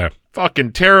 oh yeah,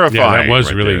 Fucking terrifying. Yeah, that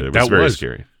was really- there. It that very was-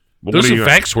 scary. Well, those what do you-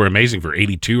 effects were amazing for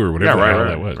 '82 or whatever Yeah, right, the hell right,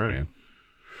 that was. right. Man.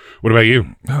 What about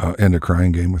you? And a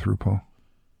crying game with RuPaul.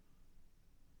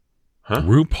 Huh?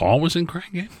 RuPaul was in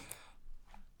Crying Game.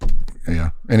 Yeah.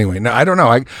 Anyway, no, I don't know.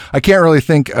 I can't really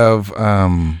think of.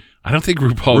 I don't think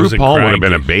RuPaul was in RuPaul would Crying have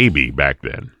been a Game. baby back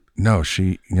then. No,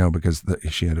 because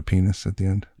she had a penis at the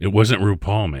end. It wasn't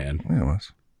RuPaul, man. Yeah, it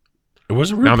was. It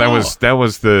wasn't RuPaul. No, that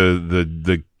was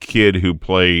the kid who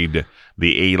played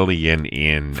the alien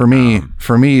in For me,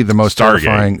 the most Stargate.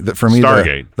 terrifying.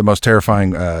 Stargate. The most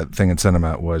terrifying thing in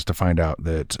cinema was to find out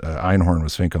that Einhorn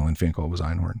was Finkel and Finkel was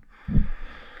Einhorn.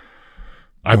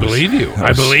 I believe you.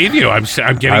 I believe you. I'm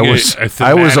getting I was a thematic,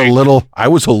 I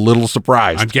was a little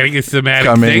surprised. I'm getting a thematic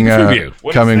coming thing from you.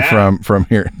 What is coming that? from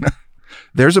here.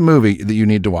 There's a movie that you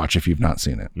need to watch if you've not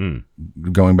seen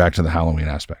it. Going back to the Halloween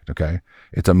aspect, okay?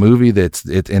 It's a movie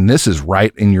and this is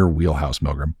right in your wheelhouse,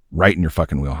 Milgram. Right in your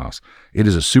fucking wheelhouse. It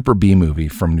is a super B movie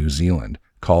from New Zealand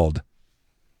called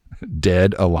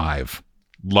Dead Alive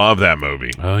Love that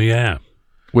movie. Oh yeah.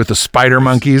 with the spider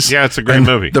monkeys. Yeah, it's a great and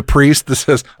movie. The priest that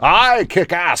says, "I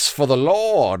kick ass for the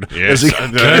Lord." Yes, As he it's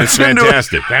gets into it.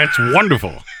 fantastic. That's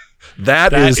wonderful.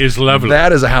 That is is lovely.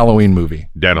 That is a Halloween movie.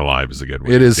 Dead Alive is a good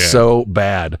one. It is Yeah. so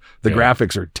bad. The Yeah.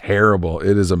 graphics are terrible.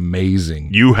 It is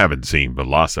amazing. You haven't seen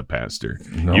Velocipaster.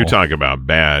 No. You talk about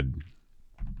bad.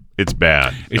 It's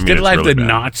bad. Is I mean, Dead it's Alive really the bad.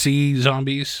 Nazi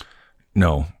zombies?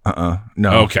 No.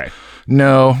 No. Okay.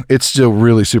 No, it's still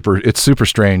really it's super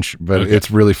strange, but Okay.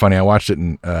 it's really funny. I watched it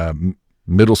in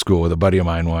middle school with a buddy of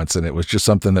mine once, and it was just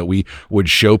something that we would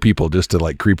show people just to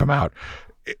like creep them out.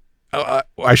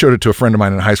 I showed it to a friend of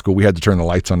mine in high school. We had to turn the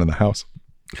lights on in the house.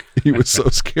 He was so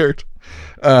scared.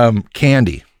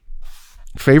 Candy.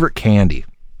 Favorite candy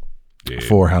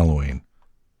for Halloween.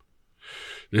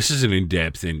 This is an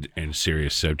in-depth and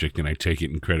serious subject, and I take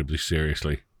it incredibly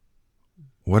seriously.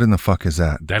 What in the fuck is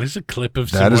that? That is a clip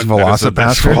of That is someone. That's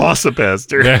Velocipaster.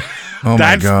 Velocipaster. Yeah. Oh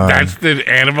my god. That's the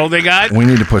animal they got. We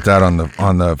need to put that on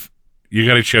the You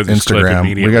got to show this clip Instagram.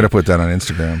 immediately. We got to put that on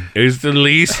Instagram. It is the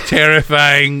least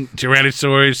terrifying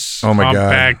Tyrannosaurus. Oh my God.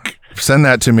 humpback. Send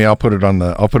that to me. I'll put it on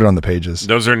the pages.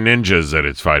 Those are ninjas that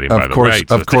it's fighting, by Of the course, way.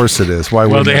 of course it is. Why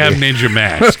Well, wouldn't they it have be? ninja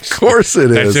masks. Of course it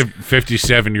That's is. a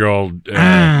 57-year-old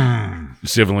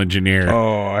civil engineer.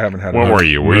 Oh, I haven't had. What enough. were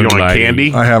you? Were you on Moonlighting.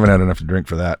 candy? I haven't had enough to drink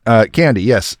for that. Candy,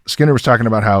 yes. Skinner was talking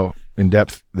about how in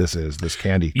depth this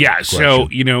candy. Yeah, so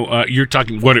question. you're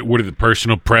talking. What are the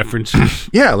personal preferences?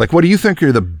 Yeah, like what do you think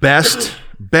are the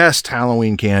best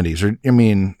Halloween candies? Or I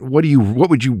mean, what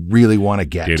would you really want to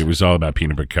get? Dude, it was all about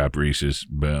peanut butter cup Reese's.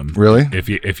 Really?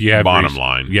 If you have Bottom Reese's-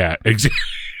 line. yeah, exactly.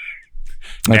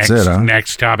 That's it, huh?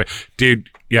 Next topic, dude.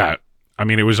 Yeah, I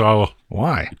mean, it was all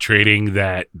Why? trading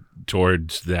that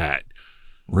towards that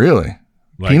Really?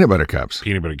 Like- Peanut butter cups.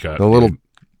 peanut butter cup. The little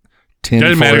tin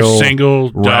doesn't matter, foil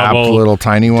single, wrapped double, little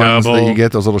tiny ones that double. you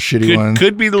get, those little shitty ones.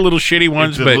 could be the little shitty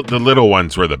ones, the, but the little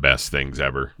ones were the best things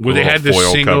ever. where they little had the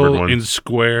foil-covered single ones. in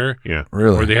square, Yeah.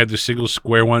 Really? or they had the single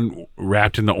square one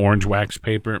wrapped in the orange wax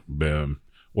paper, boom,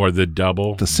 or the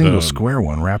double, The single boom. square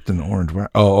one wrapped in orange.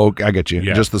 Oh, I get you.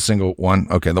 Yeah. Just the single one.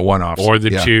 Okay, the one off. or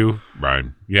the yeah. two, Right.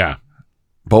 yeah.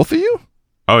 Both of you?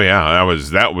 Oh yeah,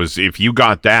 that was if you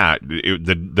got that,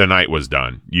 the night was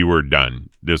done. You were done.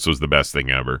 This was the best thing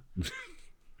ever.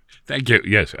 Thank you.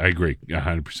 Yes, I agree,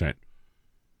 100%.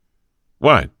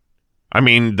 What? I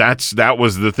mean, that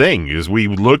was the thing is we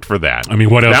looked for that. I mean,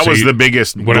 what else? That are was you- the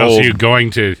biggest. What gold, else are you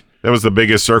going to? That was the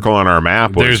biggest circle on our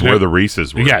map. Was There's where no- the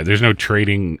Reese's were. Yeah, there's no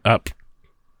trading up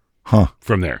Huh.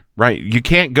 from there. Right. You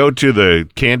can't go to the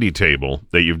candy table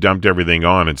that you've dumped everything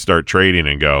on and start trading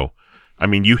and go. I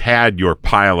mean, you had your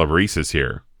pile of Reese's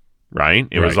here, right?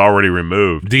 It was Right. already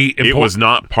removed. It was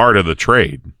not part of the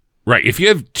trade. Right. If you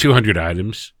have 200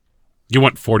 items, you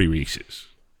want 40 Reese's.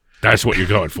 That's what you're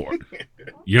going for.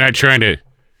 You're not trying to.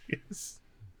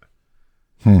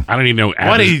 I don't even know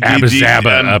Abba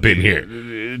Zaba up in here.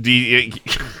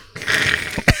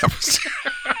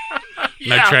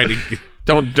 Not trying to.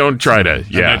 Don't try to. I'm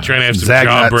Yeah. not trying to have some Zag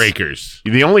nuts. jawbreakers.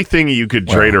 The only thing you could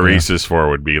Well, trade a yeah. Reese's for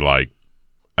would be like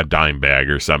a dime bag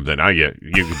or something. Oh yeah,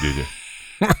 you could do that.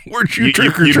 Where'd You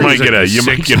might get a. You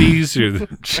might get 60s or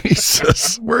the,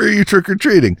 Jesus. Where are you trick or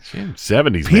treating?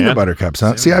 70s Peanut man. butter cups,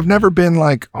 huh? See, I've never been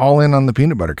like all in on the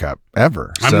peanut butter cup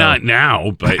ever. I'm so- not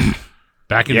now, but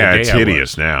Back in the Yeah, day, it's I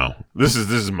hideous was. now. This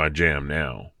is my jam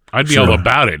now. I'd be all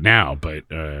about it now, but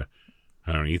I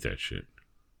don't eat that shit.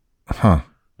 Huh.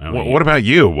 I don't eat- What about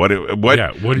you? What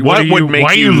yeah, what would make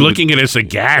why are you you looking at us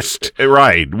aghast?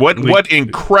 Right. What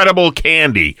incredible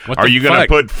candy What are the you going to fuck?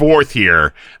 put forth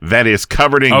here that is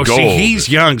covered in Oh, gold? see, he's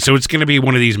young, so it's going to be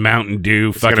one of these Mountain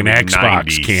Dew gonna fucking be Xbox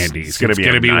 90s. candies. It's gonna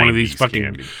be a one of these 90s fucking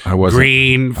candy. I wasn't.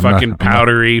 green, I'm fucking not-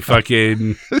 powdery,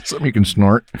 fucking Something you can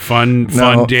snort. fun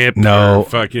dip. No, or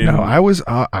fucking. no. I was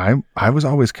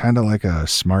always kind of like a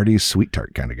Smarties sweet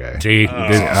tart kind of guy. See,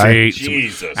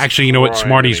 Jesus. actually, you know what?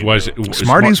 Smarties was.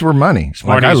 Smarties were money.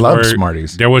 Like, I loved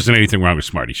Smarties. There wasn't anything wrong with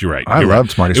Smarties. You're right. I You're loved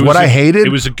right. Smarties. It was What I hated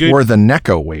it was a good. were the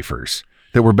Necco wafers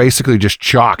that were basically just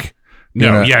chalk. No,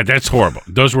 you know? yeah, that's horrible.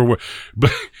 Those were,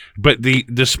 but the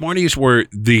Smarties were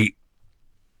the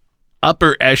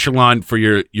upper echelon for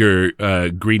your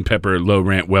green pepper low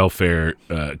rent welfare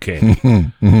candy.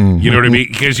 You know what I mean?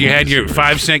 Because you had your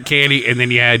 5-cent candy and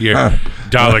then you had your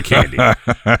dollar candy.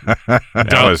 That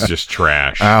was just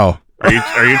trash. Ow. Are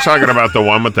you talking about the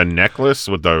one with the necklace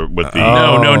with the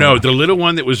No. The little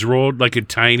one that was rolled like a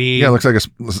tiny. Yeah, it looks like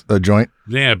a joint.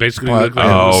 Yeah, basically. Well, looked like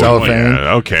oh, cellophane.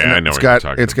 yeah. Okay, I know It's what got you're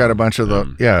talking it's got a about. bunch of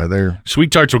the they're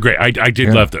Sweet tarts were great. I did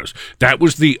Yeah. love those. That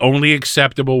was the only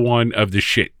acceptable one of the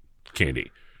shit candy.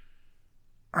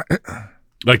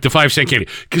 Like the 5-cent candy.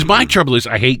 Because my trouble is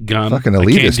I hate gum. fucking I can't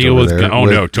elitist deal over with there. gum. Oh,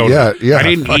 no, totally. Yeah. I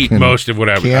didn't eat fucking most of what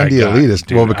I candy got, elitist.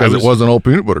 dude. Well, because it wasn't all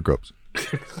peanut butter cups.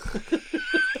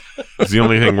 It's the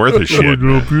only thing worth a shit.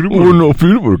 no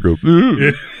peanut butter cups.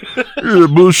 Yeah,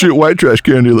 bullshit white trash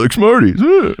candy like Smarties.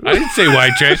 Yeah. I didn't say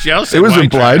white trash. Y'all said It was white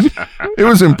implied. trash. It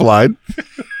was implied.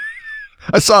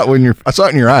 I saw it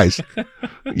in your eyes.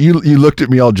 You looked at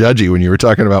me all judgy when you were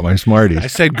talking about my I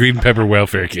Smarties. said green pepper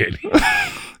welfare candy.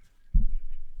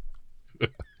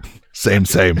 Same.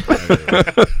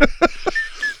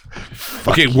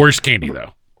 Okay, worst candy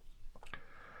though.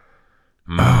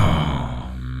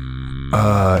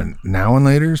 Now and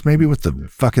later's maybe with the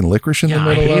fucking licorice in the Yeah,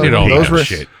 I middle. hated of all it. Those that were,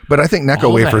 shit. But I think Necco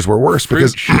All that wafers were worse fruit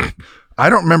because shit. I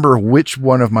don't remember which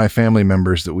one of my family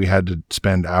members that we had to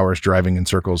spend hours driving in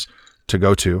circles to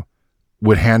go to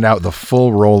would hand out the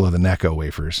full roll of the Necco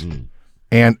wafers.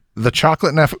 And the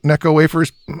chocolate Necco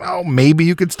wafers, oh, maybe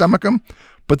you could stomach them,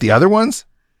 but the other ones,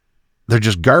 they're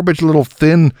just garbage little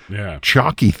thin Yeah.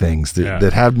 chalky things that, Yeah.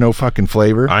 that have no fucking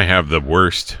flavor. I have the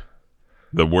worst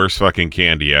fucking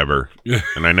candy ever,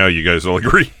 and I know you guys will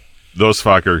agree. Those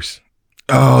fuckers.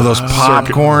 Oh, those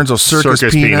popcorns, those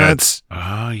circus peanuts.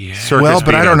 Oh yeah. Circus Well,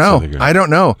 but I don't know. peanuts. I don't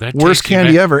know. That Worst takes you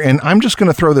candy back- ever. And I'm just going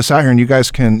to throw this out here, and you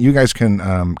guys can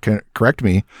correct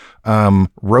me.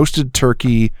 Roasted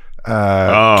turkey,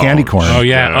 candy corn. Oh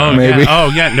yeah. Oh Maybe. yeah.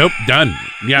 Oh yeah. Nope. Done.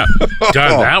 Yeah.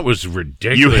 Done. That was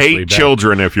ridiculous. You hate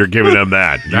children if you're giving them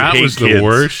that. You That hate was kids. the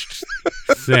worst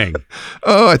thing.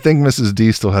 Oh, I think Mrs.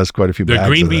 D still has quite a few The bags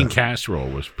green of bean that. casserole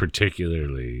was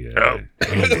particularly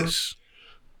heinous.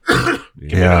 Can we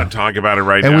Yeah. not talk about it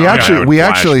right And now? we I'm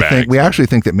actually having we flashbacks. actually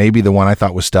think that maybe the one I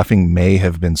thought was stuffing may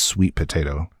have been sweet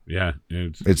potato. Yeah.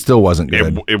 It's It still wasn't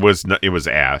good. it was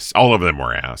ass. All of them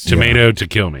were ass. tomato to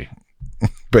kill me.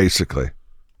 Basically.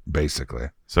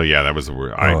 So yeah, that was the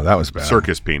word. Oh, that was bad.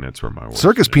 Circus peanuts were my word.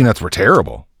 Circus peanuts were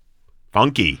terrible.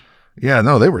 Funky. Yeah,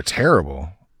 no, they were terrible.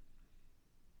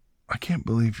 I can't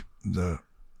believe I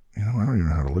don't even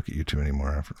know how to look at you two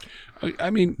anymore. I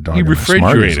mean, Dog you and the refrigerate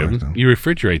Smarties them. like them. You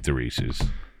refrigerate the Reese's.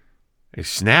 They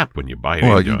snap when you bite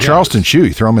Well, into them. Charleston Chew,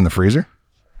 you throw them in the freezer?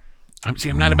 I'm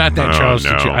not about that No,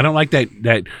 Charleston. no. Chew. I don't like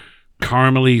that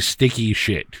caramely sticky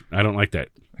shit. I don't like that.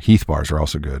 Heath bars are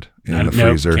also good in the Nope,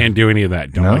 freezer. can't do any of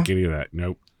that. Don't No? like any of that.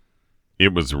 Nope.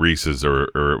 It was Reese's or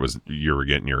it was you were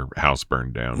getting your house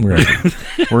burned down. We're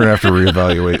gonna have to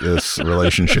reevaluate this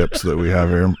relationships that we have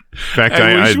here. In fact,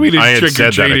 I wish we'd have I had said that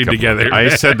a trick-or-treated couple, together. I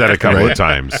said that a couple Right. of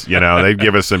times. You know, they'd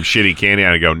give us some shitty candy,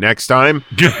 and I go, next time,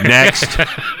 next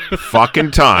fucking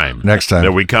time Next time.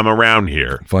 that we come around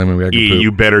here, Flaming bag of E, poop.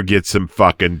 you better get some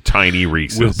fucking tiny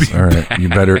Reese's All right,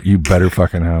 you better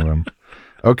fucking have them.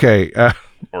 Okay,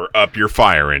 or up your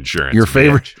fire insurance. your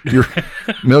favorite. Your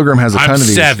Milgram has a ton I'm of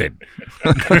these. 7.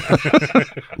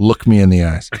 Look me in the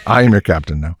eyes. I am your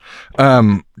captain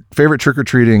now. Favorite trick or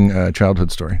treating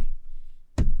childhood story.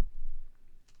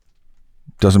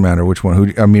 Doesn't matter which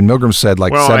one. Milgram said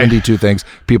like Well, 72 things.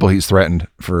 People he's threatened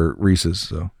for Reese's.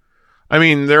 So I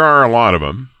mean, there are a lot of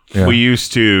them. Yeah. We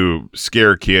used to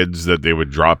scare kids that they would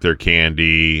drop their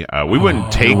candy. We wouldn't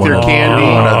take their candy.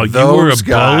 Oh, of you were a those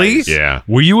bully? guys. Yeah.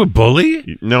 Were you a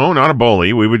bully? No, not a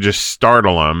bully. We would just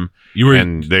startle them, You were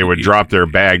and they would drop their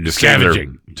bag to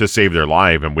Scavenging. save their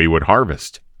life, and we would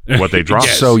harvest. what they dropped.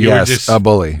 Yes, So you were yes, just- a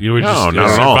bully. You were No, just not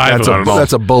at all. That's Not at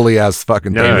all. a bully ass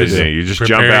fucking thing. No, to do. you just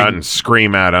jump Preparing- out and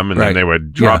scream at them, and Right. then they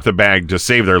would drop Yeah. the bag to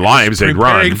save their lives. They'd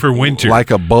preparing run. for winter.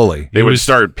 Like a bully. They It would was-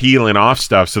 start peeling off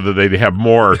stuff so that they'd have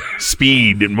more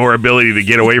speed and more ability to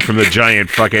get away from the giant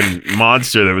fucking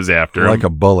monster that was after Like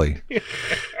them. a bully.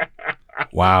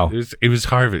 Wow. it was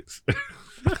harvest.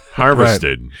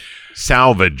 Harvested,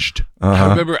 salvaged. I Uh-huh.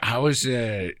 remember I was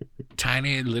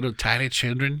little tiny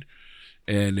children,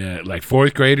 and like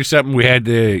fourth grade or something. We had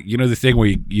the thing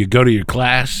where you go to your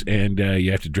class and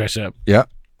you have to dress up. Yeah.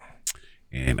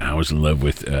 And I was in love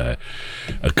with a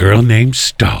girl named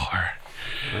Star,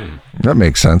 That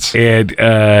makes sense. and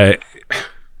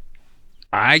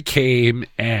I came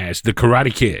as the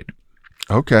Karate Kid.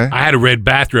 Okay. I had a red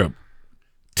bathrobe,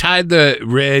 tied the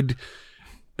red.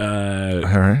 All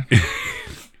right.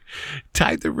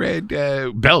 Tied the red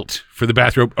belt for the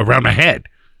bathrobe around my head.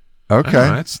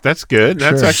 Okay. That's good.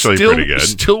 That's Sure. actually Still, pretty good.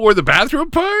 still wore the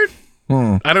bathrobe part.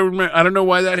 Hmm. I don't remember. I don't know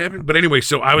why that happened, but anyway,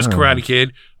 so I was Karate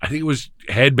Kid. I think it was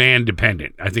headband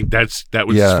dependent. I think that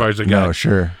was Yeah. as far as I got. No,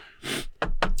 sure.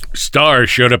 Star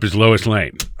showed up as Lois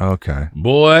Lane. Okay.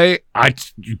 Boy, I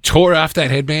tore off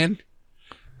that headband.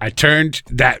 I turned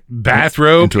that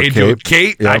bathrobe Into a into a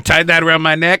cape. Yep. I tied that around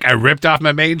my neck. I ripped off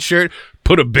my main shirt,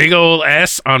 put a big old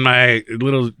S on my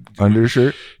little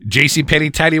Undershirt.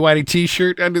 JCPenney tidy whitey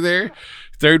t-shirt under there,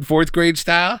 third, fourth grade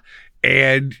style,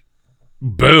 and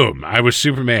boom, I was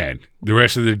Superman the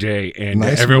rest of the day. And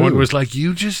Nice everyone move. was like,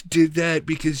 you just did that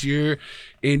because you're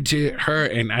into her.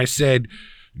 And I said,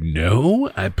 no,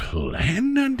 I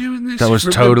planned on doing this. That was from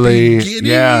the totally- beginning."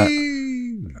 yeah.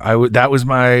 That was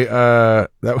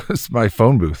my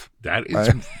phone booth. That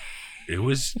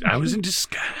is, I was in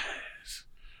disguise.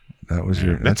 That was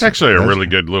your. That's actually a really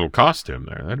good little costume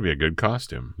there. That'd be a good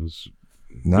costume. nice.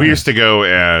 We used to go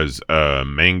as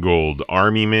mangled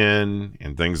army men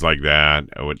and things like that.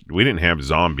 We didn't have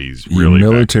zombies You really.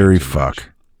 back military then so much. fuck.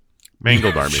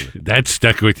 Mangled army. That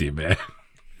stuck with you, man.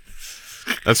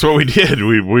 That's what we did.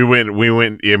 We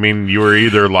went. I mean, you were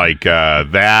either like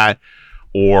that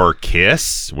or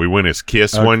Kiss. We went as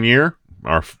Kiss one year.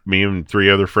 Me and three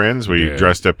other friends. We Yeah.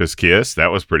 dressed up as Kiss.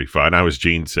 That was pretty fun. I was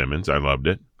Gene Simmons. I loved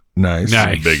it. Nice.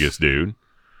 Nice. The biggest dude.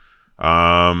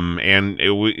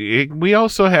 And we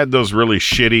also had those really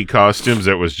shitty costumes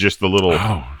that was just the little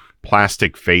Oh,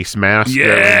 plastic face mask.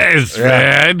 yes, Yeah.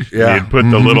 man. Yeah. You'd put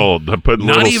the little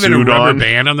Not even a suit rubber on.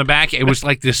 band on the back. It was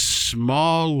like this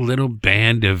small little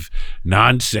band of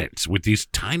nonsense with these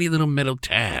tiny little metal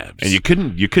tabs. And you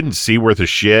couldn't see worth a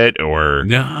shit, or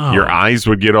no, your eyes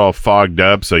would get all fogged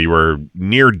up, so you were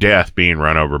near death being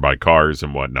run over by cars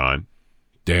and whatnot.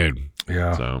 dude.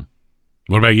 Yeah. So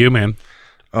What about you, man?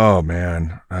 Oh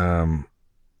man.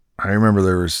 I remember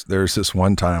there was this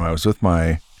one time I was with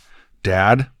my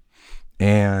dad,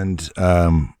 and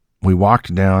we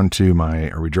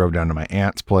drove down to my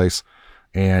aunt's place,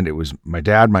 and it was my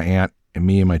dad, my aunt, and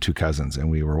me and my two cousins, and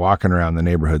we were walking around the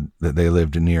neighborhood that they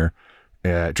lived near,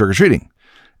 trick or treating.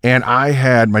 And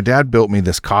my dad built me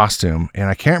this costume, and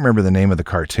I can't remember the name of the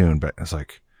cartoon, but it's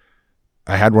like,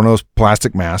 I had one of those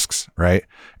plastic masks, right?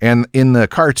 And in the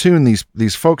cartoon,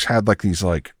 these folks had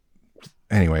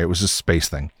anyway, it was this space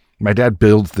thing. My dad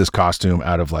built this costume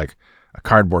out of like a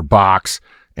cardboard box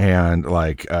and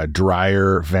like a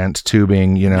dryer vent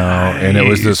tubing, and it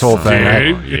was this whole thing.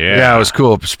 Nice, dude. yeah. It was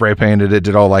cool. Spray painted it,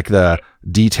 did all like the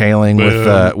detailing with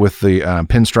the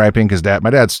pinstriping, because my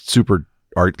dad's super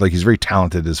art, like he's very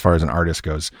talented as far as an artist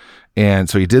goes. And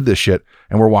so he did this shit,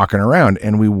 and we're walking around,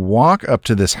 and we walk up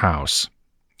to this house.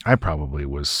 I probably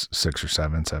was 6 or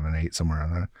 7, 8, somewhere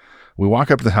around there. We walk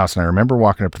up to the house, and I remember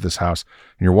walking up to this house,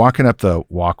 and you're walking up the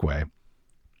walkway,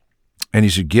 and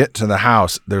as you get to the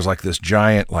house, there's like this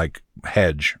giant like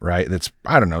hedge, right? That's,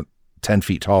 I don't know, 10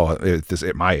 feet tall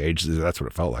at my age. That's what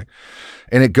it felt like.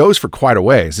 And it goes for quite a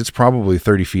ways. It's probably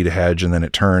 30 feet of hedge, and then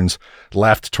it turns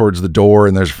left towards the door,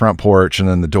 and there's a front porch, and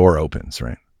then the door opens,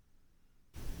 right?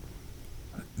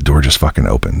 The door just fucking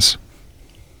opens.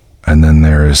 And then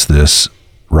there is this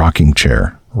rocking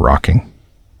chair rocking.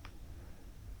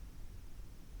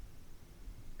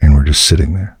 And we're just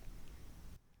sitting there.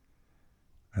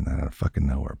 And then out of fucking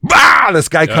nowhere, bah! This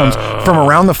guy comes from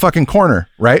around the fucking corner,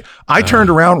 right? I turned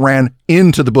around, ran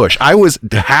into the bush. I was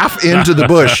half into the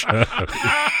bush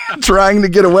trying to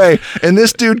get away. And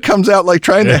this dude comes out like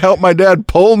trying to help my dad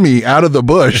pull me out of the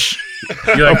bush.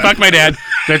 You're like, fuck my dad.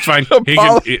 That's fine.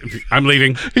 I'm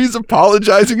leaving. He's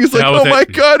apologizing. He's like, Hell oh with my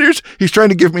it. God. He's trying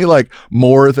to give me like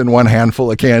more than one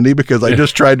handful of candy because I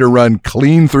just tried to run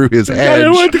clean through his hedge.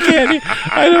 the candy.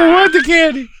 I don't want the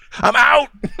candy. I'm out.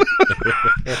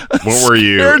 What were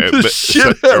you? Scared the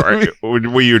shit out of me.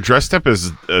 Were you dressed up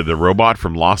as the robot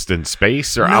from Lost in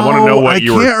Space? Or I want to know what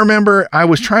you were. I can't remember.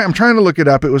 I'm trying to look it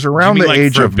up. It was around the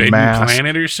age of Forbidden Mask.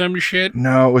 Planet or some shit.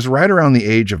 No, it was right around the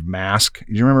age of Mask.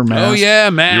 Do you remember Mask? Oh yeah,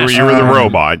 Mask. You were the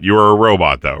robot. You were a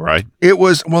robot, though, right? It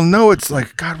was. Well, no, it's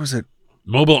like God. Was it?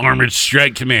 Mobile Armored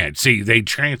Strike Command. See, they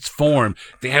transform.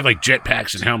 They have like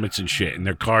jetpacks and helmets and shit, and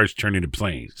their cars turn into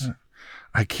planes.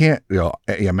 I can't.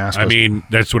 Yeah, Mask. I mean,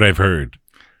 that's what I've heard.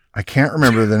 I can't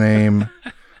remember the name.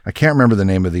 I can't remember the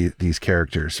name of these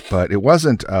characters, but it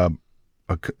wasn't a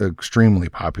extremely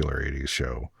popular 80s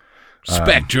show.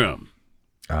 Spectrum,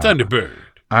 Thunderbird.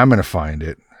 I'm gonna find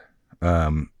it.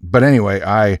 But anyway,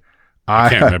 I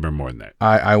can't remember more than that.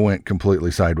 I went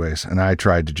completely sideways, and I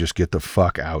tried to just get the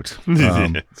fuck out.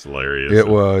 It's hilarious.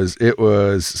 It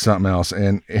was something else,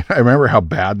 and I remember how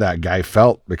bad that guy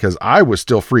felt because I was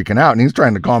still freaking out, and he's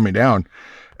trying to calm me down.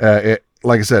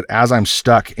 Like I said, as I'm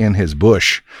stuck in his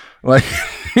bush, like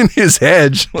in his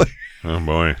hedge, like, Oh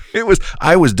boy.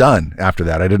 I was done after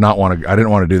that. I didn't want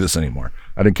to do this anymore.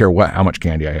 I didn't care how much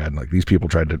candy I had. Like these people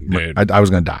tried to, I was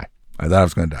going to die. I thought I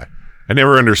was going to die. I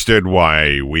never understood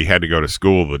why we had to go to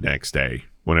school the next day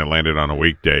when it landed on a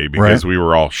weekday because we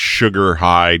were all sugar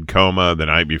high coma the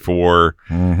night before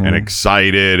and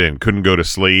excited and couldn't go to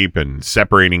sleep and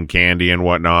separating candy and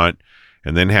whatnot.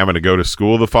 And then having to go to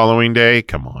school the following day.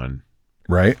 Come on.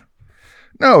 Right.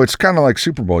 No, it's kind of like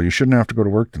Super Bowl. You shouldn't have to go to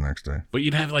work the next day. But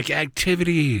you'd have like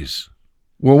activities.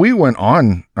 Well, we went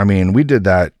on. I mean, we did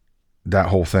that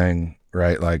whole thing,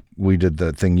 right? Like we did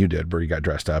the thing you did where you got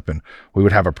dressed up, and we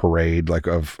would have a parade like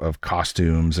of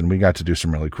costumes, and we got to do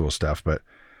some really cool stuff. But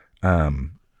that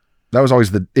was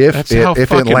always if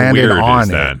it landed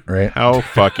on it, right? How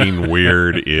fucking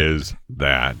weird is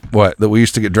that? What, that we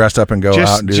used to get dressed up and go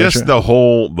out and do just that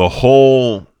shit? the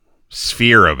whole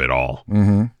sphere of it all.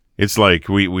 Mm-hmm. It's like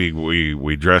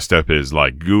we dressed up as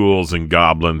like ghouls and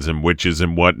goblins and witches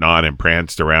and whatnot and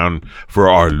pranced around for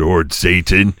our Lord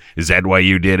Satan. Is that why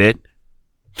you did it?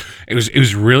 It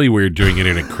was really weird doing it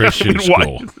in a Christian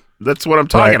school. That's what I'm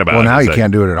talking about. Well, now you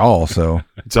can't do it at all. So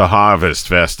it's a harvest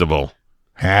festival.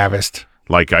 Harvest.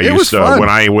 Like I used to when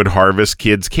I would harvest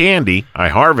kids' candy. I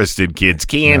harvested kids'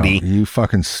 candy. No, you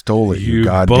fucking stole it, you You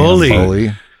goddamn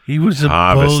bully. He was a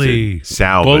Harvested, bully.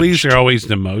 salvaged, Bullies are always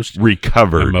the most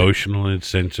recovered. emotional and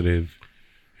sensitive,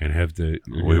 and have the.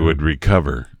 We would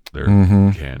recover their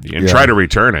candy and try to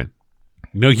return it,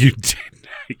 No, you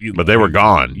didn't. but they were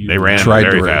gone. They ran Tried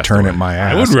very to fast. return away. it my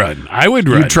ass. I would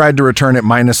run. You tried to return it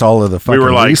minus all of the fucking We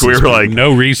were like, Reese's.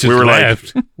 No Reese's we were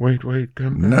left. like, wait,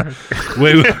 come back.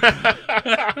 Wait,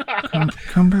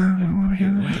 Come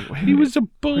back. he was a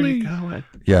bully.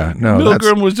 Yeah, no,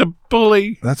 Milgram was a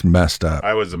bully. that's messed up.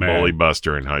 I was a bully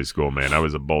buster in high school, man. I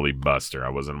was a bully buster. I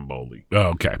wasn't a bully. Oh,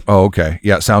 okay. Oh, okay.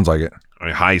 Yeah, sounds like it. I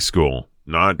mean, high school,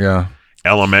 not Yeah.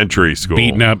 elementary school.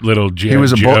 Beating up little He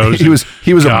was a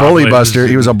he was a bully buster.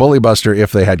 He was a bully buster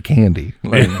if they had candy.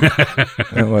 Like,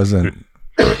 it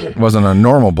wasn't a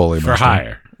normal bully for buster.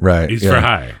 hire. Right. He's yeah. for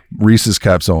hire. Reese's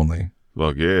Cups only.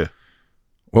 Look, yeah.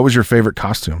 What was your favorite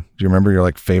costume? Do you remember your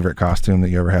favorite costume that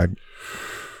you ever had?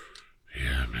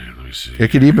 Yeah, man. Let me see. It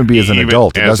could even be as an Even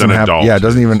adult. It as doesn't an have. adult, Yeah, it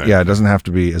doesn't even. same. Yeah, it doesn't have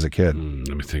to be as a kid.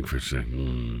 Let me think for a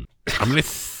second. I'm gonna.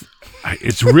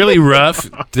 It's really rough.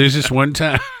 There's this one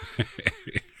time.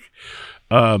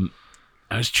 I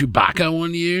was Chewbacca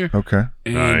one year. Okay.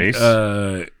 And, Nice.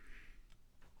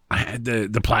 I had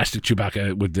the plastic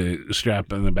Chewbacca with the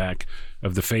strap on the back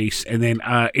of the face, and then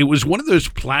it was one of those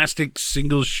plastic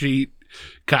single sheet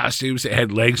costumes that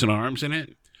had legs and arms in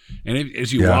it. And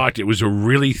as you walked, it was a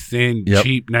really thin,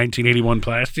 cheap 1981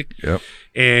 plastic. Yep.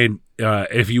 And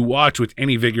if you walked with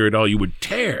any vigor at all, you would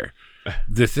tear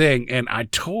the thing. And I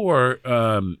tore,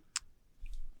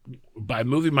 by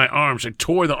moving my arms, I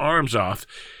tore the arms off.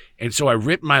 And so I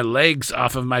ripped my legs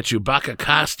off of my Chewbacca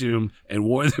costume and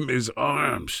wore them as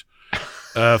arms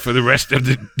for the rest of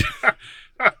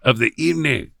the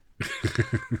evening.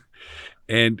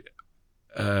 And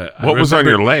What was on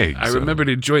your legs? I remember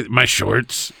to enjoy my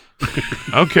shorts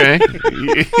Okay.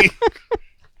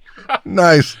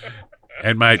 Nice.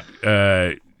 and my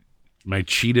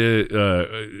cheetah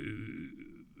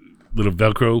little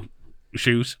Velcro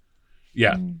shoes.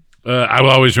 Yeah. I will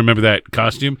always remember that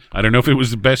costume. I don't know if it was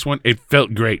the best one. It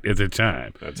felt great at the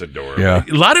time. That's adorable. Yeah.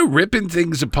 A lot of ripping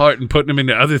things apart and putting them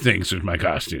into other things with my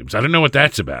costumes. I don't know what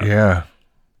that's about. Yeah.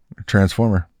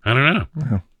 Transformer. I don't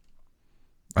know.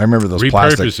 I remember those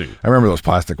plastic. Repurposing. I remember those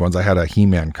plastic ones. I had a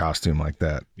He-Man costume like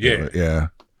that. Yeah. Yeah.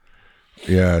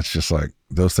 Yeah. It's just like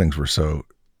those things were so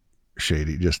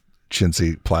shady. Just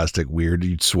chintzy plastic weird.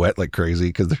 You'd sweat like crazy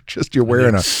because they're just you're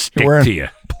wearing Stick to you.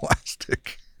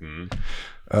 plastic. Mhm.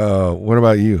 What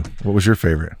about you? What was your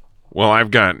favorite? Well,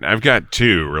 I've got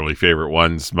two really favorite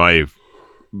ones. My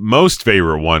most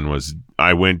favorite one was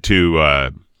I went to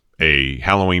a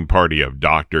Halloween party of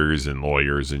doctors and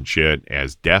lawyers and shit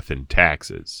as Death and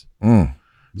Taxes.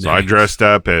 So I dressed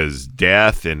up as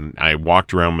Death, and I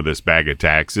walked around with this bag of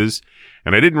taxes.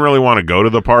 And I didn't really want to go to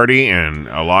the party, and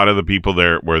a lot of the people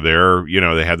there were there. You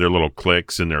know, they had their little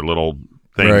cliques and their little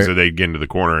things Right. that they'd get into the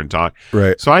corner and talk.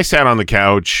 Right. So I sat on the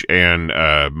couch, and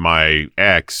my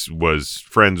ex was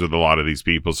friends with a lot of these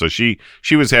people, so she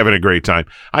was having a great time.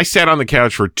 I sat on the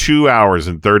couch for 2 hours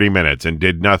and 30 minutes and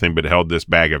did nothing but held this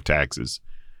bag of taxes.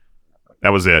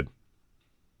 That was it.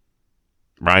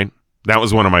 Right? That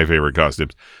was one of my favorite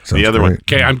costumes. Sounds the other one,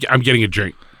 great. Okay, I'm getting a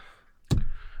drink.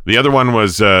 the other one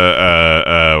was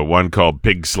one called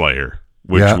Pig Slayer,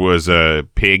 which Yeah. was a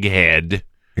pig head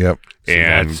Yep.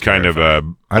 and that's kind of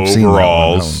I've seen that one,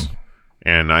 overalls, that one.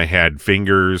 and I had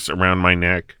fingers around my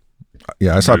neck.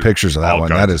 Yeah, I saw pictures of that All one.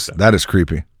 kinds That of is stuff.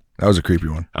 creepy. That was a creepy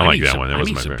one. I like need that some- one. That I was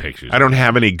need my some favorite. pictures. I don't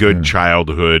have any good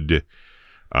childhood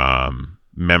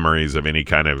memories of any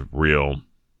kind of real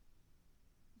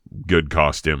good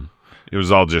costume. It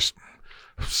was all just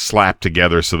slapped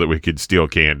together so that we could steal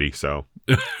candy. So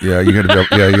Yeah, you got to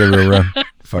go. Yeah, you got to go run.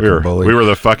 Fucking bully. we were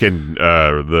the fucking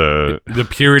the The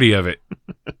purity of it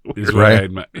is what Right. I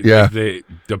had my, Yeah. the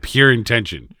pure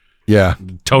intention, yeah.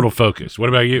 total focus. What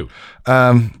about you?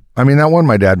 I mean, that one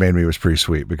my dad made me was pretty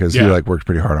sweet because he Yeah. like worked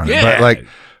pretty hard on it. Yeah. But like,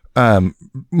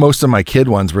 most of my kid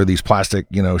ones were these plastic,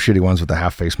 shitty ones with the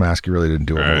half face mask. You really didn't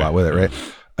do a whole Right. lot with it, right?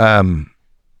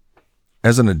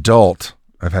 As an adult,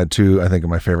 I've had two, I think, of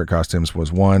my favorite costumes.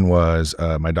 One was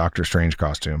my Doctor Strange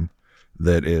costume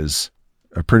that is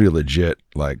a pretty legit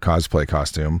like cosplay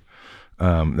costume.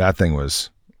 That thing was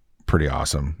pretty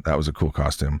awesome. That was a cool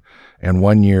costume. And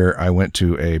one year I went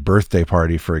to a birthday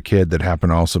party for a kid that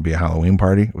happened to also be a Halloween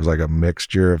party. It was like a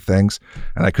mixture of things,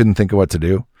 and I couldn't think of what to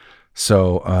do.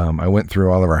 So I went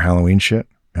through all of our Halloween shit,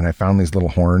 and I found these little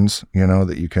horns,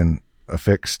 that you can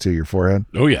affix to your forehead.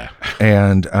 Oh yeah,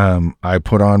 And I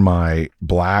put on my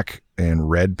black and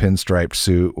red pinstriped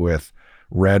suit with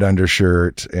red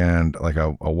undershirt and like a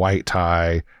white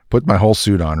tie, put my whole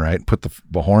suit on, right? Put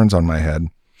the horns on my head.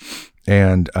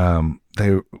 And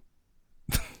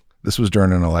this was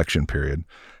during an election period.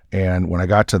 And when I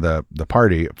got to the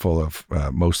party full of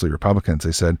mostly Republicans,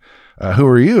 they said, who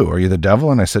are you? Are you the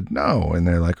devil? And I said, no. And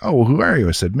they're like, oh, well, who are you?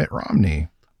 I said, Mitt Romney.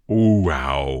 ooh,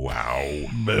 wow.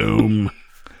 boom.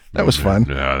 That was fun.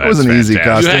 No, It was an that's easy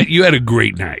fantastic. costume. You had a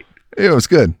great night. It was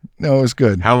good. No, it was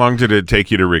good. How long did it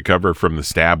take you to recover from the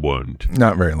stab wound?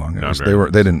 Not very long. Not They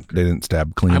very didn't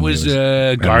stab clean. I was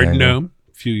It Garden angle. Gnome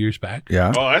a few years back.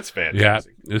 yeah. Oh, that's Yeah,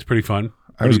 fantastic. it was pretty fun.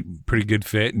 I was- Pretty good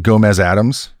fit. Gomez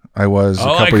Adams. I was a I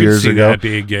couple could years see ago. that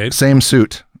being good. Same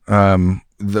suit.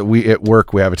 We at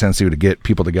work we have a tendency to get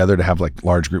people together to have like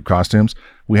large group costumes.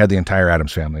 We had the entire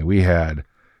Adams family. We had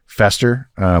Fester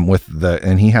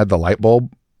and he had the light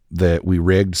bulb that we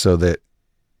rigged so that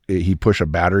he push a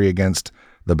battery against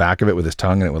the back of it with his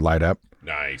tongue and it would light up.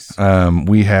 Nice.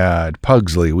 We had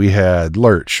Pugsley, we had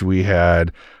Lurch, we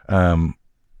had Cousin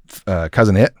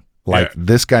It. Like Yeah.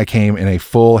 this guy came in a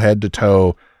full head to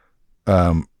toe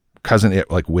Cousin It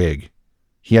like wig.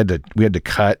 We had to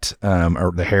cut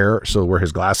or the hair so where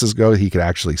his glasses go he could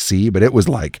actually see, but it was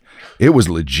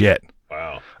legit.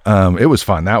 Wow. It was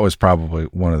fun. That was probably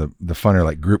one of the funner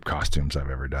like group costumes I've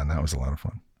ever done. That was a lot of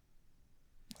fun.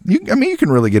 You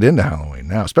can really get into Halloween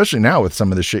now, especially now with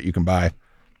some of the shit you can buy.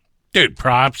 Dude,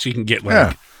 props. You can get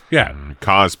like, yeah.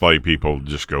 Cosplay people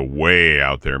just go way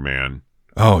out there, man.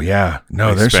 Oh yeah,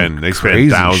 no, they spend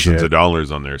thousands shit. of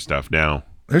dollars on their stuff now.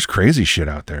 There's crazy shit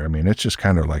out there. I mean, it's just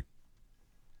kind of like,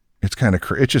 it's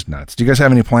just nuts. Do you guys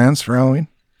have any plans for Halloween?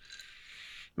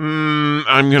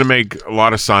 I'm gonna make a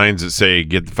lot of signs that say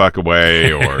 "Get the fuck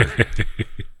away" or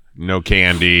 "No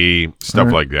candy," stuff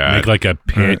Right. like that. Make like a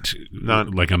pit,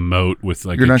 Not- like a moat with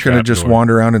like You're a not going to trap just door.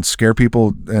 wander around and scare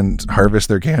people and harvest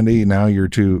their candy. Now you're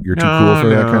too cool for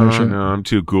that kind of shit. No, I'm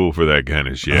too cool for that kind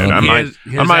of shit. Okay. I might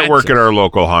He has work access. at our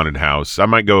local haunted house. I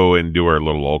might go and do our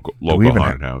little local Do we even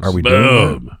haunted have- house. Are we doing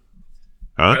Boom.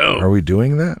 Huh? that? Are we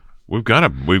doing that? We've got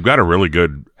a really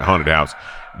good haunted house.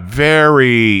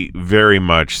 Very, very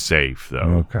much safe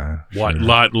though. Okay. What sure.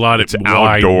 lot? It's It's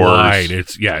outdoors. wide.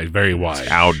 It's very wide.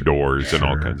 Outdoors and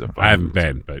all Sure. kinds of fun. I haven't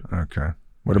been, but Okay.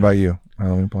 What about you?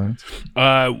 Halloween plans?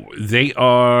 they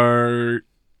are.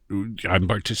 I'm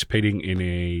participating in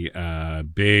a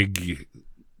big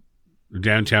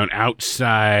downtown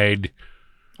outside.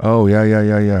 Oh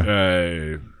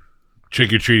yeah.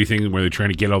 trick or treating thing where they're trying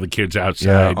to get all the kids outside.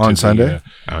 Yeah, on Sunday?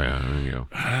 Oh yeah, there you go.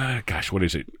 Gosh, what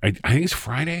is it? I think it's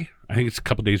Friday. I think it's a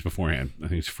couple days beforehand. I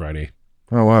think it's Friday.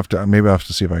 Oh, we'll have to. Maybe I'll have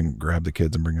to see if I can grab the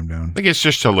kids and bring them down. I think it's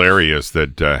just hilarious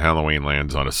that Halloween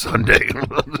lands on a Sunday.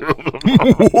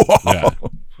 Yeah.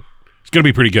 It's gonna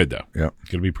be pretty good though. Yeah, it's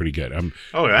gonna be pretty good.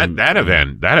 That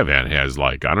event has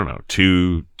like, I don't know,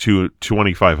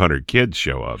 2,500 kids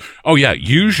show up. Oh yeah,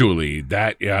 usually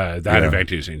that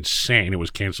event is insane. It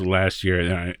was canceled last year,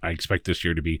 and I expect this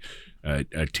year to be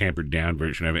a tampered down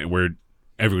version of it, where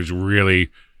everyone's really,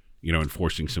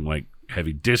 enforcing some like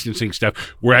heavy distancing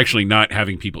stuff. We're actually not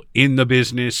having people in the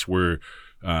business. We're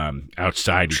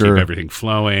outside to keep everything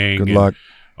flowing. Good luck.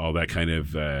 All that kind of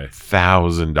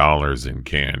 $1,000 in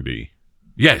candy.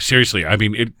 Yeah, seriously. I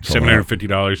mean, $750 in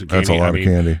candy. That's a lot of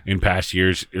candy. In past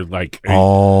years,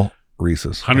 all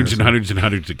Reese's. Hundreds and hundreds and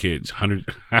hundreds of kids.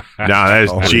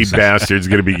 That cheap bastard's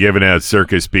going to be giving out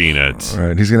circus peanuts. All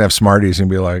right, he's going to have Smarties and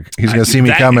be like, he's going to see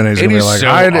me coming. And he's going to be like, so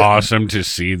awesome to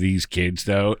see these kids,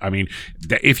 though. I mean,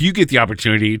 if you get the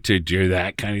opportunity to do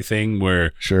that kind of thing,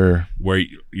 where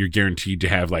you're guaranteed to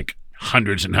have like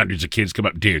hundreds and hundreds of kids come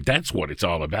up, dude, that's what it's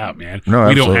all about, man. No,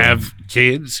 we absolutely. don't have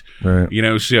kids, right.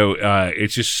 So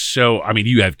it's just so. I mean,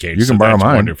 you have kids. You can borrow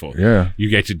mine. Wonderful. Yeah, you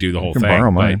get to do the whole thing.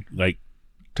 Borrow mine. But, like,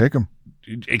 take them.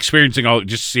 Experiencing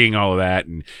just seeing all of that,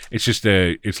 and it's just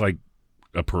it's like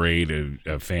a parade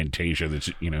of Fantasia.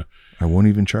 That's I won't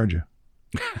even charge you.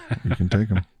 You can take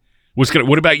them.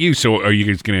 What about you? So are you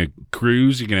guys gonna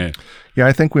cruise? You gonna? Yeah,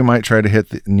 I think we might try to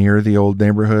hit near the old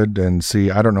neighborhood and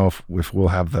see. I don't know if we'll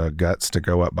have the guts to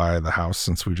go up by the house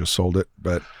since we just sold it,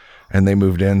 and they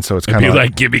moved in, so it's kind of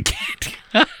like give me candy.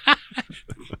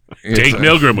 Take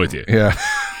Milgram with you. Yeah.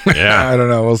 Yeah. I don't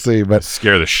know. We'll see, but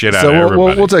scare the shit out of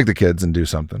everybody. We'll take the kids and do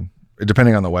something,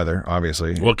 depending on the weather.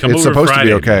 Obviously, well, come it's over supposed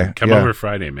Friday, to be okay. Man. Come over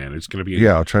Friday, man. It's gonna be.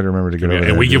 Yeah, I'll try to remember to get over there.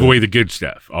 And we give away the good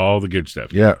stuff, all the good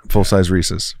stuff. Yeah, full size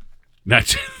Reese's.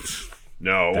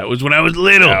 No, that was when I was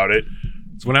little. Doubt it.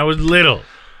 It's when I was little.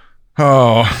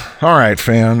 Oh, all right,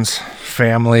 fans,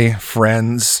 family,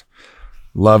 friends,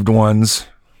 loved ones,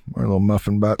 our little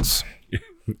muffin butts.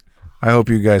 I hope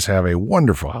you guys have a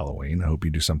wonderful Halloween. I hope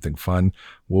you do something fun.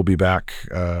 We'll be back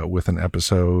with an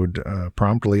episode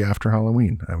promptly after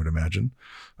Halloween, I would imagine,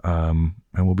 and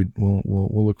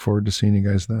we'll look forward to seeing you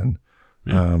guys then.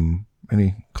 Yeah.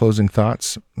 Any closing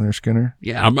thoughts there, Skinner?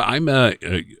 Yeah, I'm a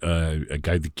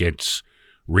guy that gets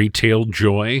retail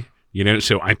joy.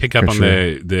 So I pick up on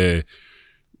the.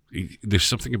 There's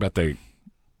something about that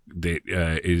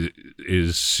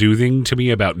is soothing to me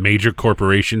about major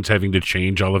corporations having to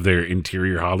change all of their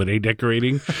interior holiday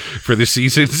decorating for the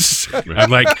seasons. I'm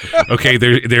like, okay,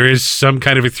 there is some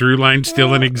kind of a through line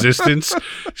still in existence,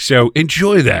 so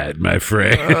enjoy that, my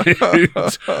friend.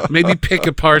 Maybe pick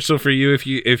a parcel for you if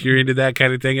you're into that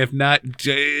kind of thing. If not,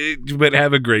 but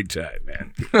have a great time,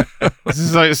 man.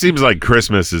 It seems like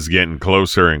Christmas is getting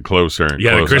closer and closer and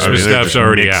closer. The Christmas stuff's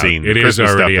already out. It is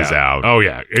Christmas already stuff is out. Oh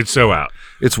yeah, it's so out.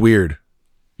 It's weird.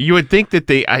 You would think that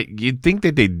you'd think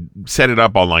that they'd set it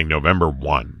up on like November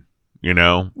 1,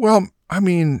 Well, I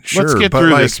mean, sure. Let's get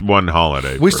through this one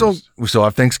holiday. We still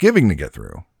have Thanksgiving to get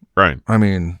through. Right. I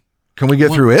mean, can we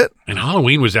get through it? And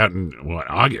Halloween was out in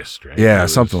August, right? Yeah,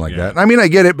 something like that. I mean, I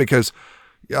get it because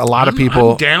a lot of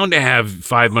people I'm down to have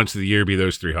 5 months of the year be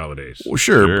those 3 holidays. Well,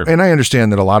 sure. And I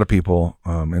understand that a lot of people,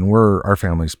 and our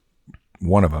family's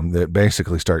one of them, that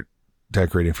basically start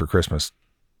decorating for Christmas,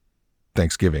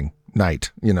 Thanksgiving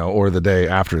night, or the day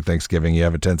after Thanksgiving. You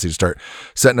have a tendency to start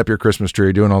setting up your Christmas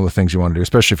tree, doing all the things you want to do,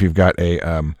 especially if you've got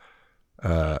a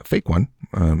fake one.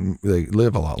 They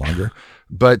live a lot longer,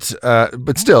 but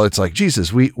still, it's like,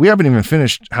 Jesus, we haven't even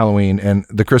finished Halloween and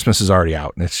the Christmas is already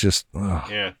out, and it's just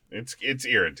yeah, it's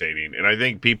irritating. And I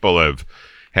think people have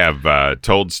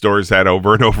told stores that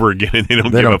over and over again, and they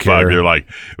don't give a fuck. They're like,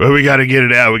 well, we got to get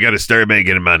it out. We got to start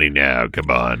making money now.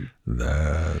 Come on.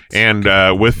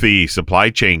 With the supply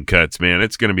chain cuts, man,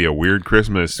 it's going to be a weird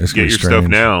Christmas. Get your stuff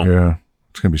now. Yeah,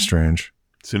 it's going to be strange.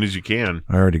 As soon as you can.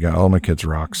 I already got all my kids'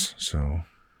 rocks, so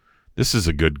this is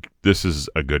a good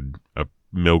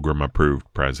Milgram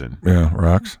approved present. Yeah,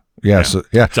 rocks. Yeah, yeah. So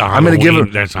yeah, I'm going to give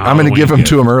them. I'm going to give them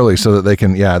to them early so that they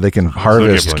can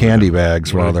harvest candy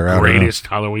bags while they're out. Greatest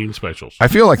Halloween specials. I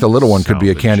feel like the little one could be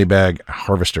a candy bag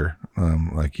harvester.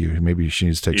 Like you, maybe she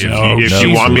needs to take some. If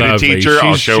you want me to teach her,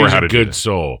 I'll show her how to do it. She's a good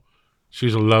soul.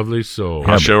 She's a lovely soul.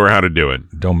 I'll show her how to do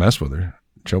it. Don't mess with her.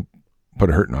 She'll put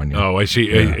a hurting on you. Oh, I see.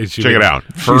 Check it out.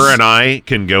 Her and I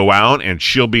can go out, and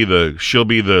she'll be the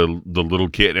little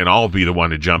kid, and I'll be the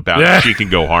one to jump out. Yeah. And she can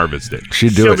go harvest it.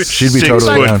 She'd do it. She'd be 6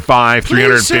 totally down. foot 5,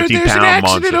 350 there's an pound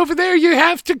accident monster. over there. You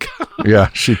have to go. Yeah,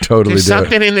 she'd totally There's do it.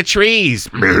 something in the trees.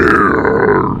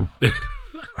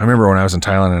 I remember when I was in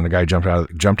Thailand and a guy jumped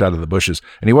out of the bushes,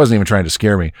 and he wasn't even trying to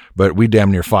scare me, but we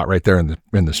damn near fought right there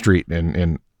in the street,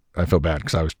 and I felt bad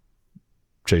because I was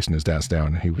chasing his ass down,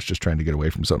 and he was just trying to get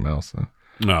away from something else.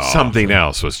 No. Something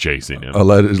else was chasing him.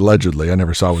 Allegedly, I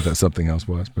never saw what that something else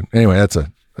was, but anyway, that's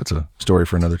a story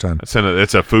for another time. It's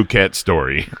a Phuket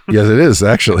story. Yes, it is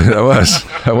actually. I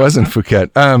was in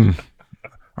Phuket.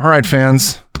 All right,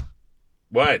 fans.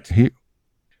 What?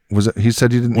 He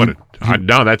said he didn't.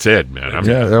 No, that's it, man.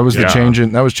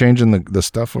 That was changing the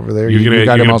stuff over there. You're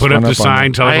got him gonna all put up spun the sign.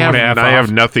 on Tell everyone to F I have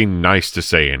off. nothing nice to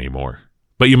say anymore.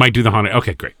 But you might do the haunted.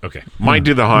 Okay, great. Okay. Might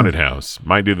do the haunted house.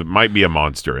 Might be a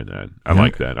monster in that. I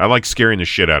like that. I like scaring the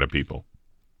shit out of people.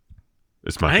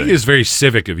 It's my I thing. think it's very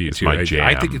civic of you too. my I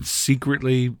jam. think it's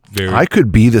secretly very. I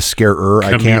could be the scarer.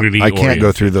 I can't go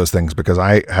Community-oriented. through those things because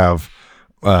I have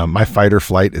my fight or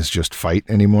flight is just fight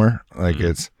anymore. Like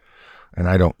and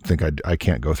I don't think I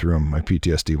can't go through them. My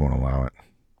PTSD won't allow it.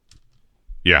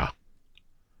 Yeah.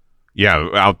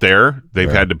 Out there,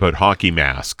 they've had to put hockey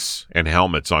masks and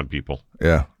helmets on people,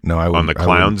 Yeah, no, I on the wouldn't- I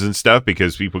clowns and stuff,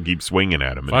 because people keep swinging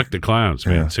at them. Fuck the clowns,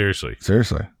 man. Yeah. Seriously. wouldn't.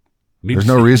 Seriously, Need there's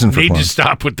to- no reason for Need to clowns.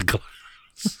 stop with the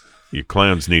clowns. You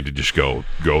clowns need to just go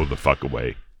the fuck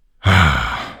away.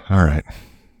 All right.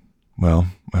 Well,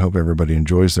 I hope everybody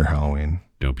enjoys their Halloween.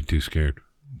 Don't be too scared.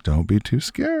 Don't be too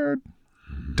scared.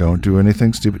 Don't do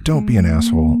anything stupid. Don't be an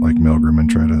asshole like Milgram and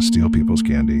try to steal people's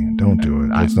candy. Don't do it.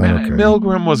 That's not okay.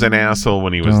 Milgram was an asshole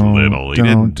when he was little. He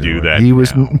Don't didn't do it. that. He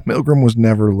was now. Milgram was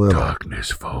never little.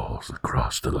 Darkness falls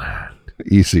across the land.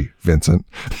 Easy, Vincent.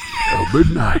 A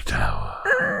midnight hour.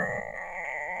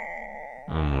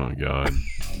 Oh my god.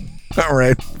 All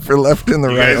right, for left in the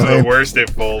You right guys are lane. the worst at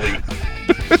Foley.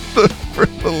 For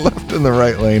the left in the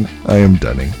right lane, I am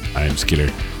Dunning. I am Skidder.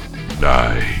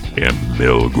 I am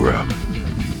Milgram.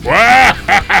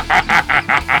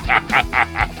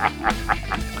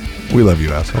 We love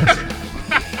you, assholes.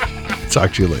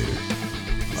 Talk to you later.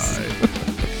 Bye.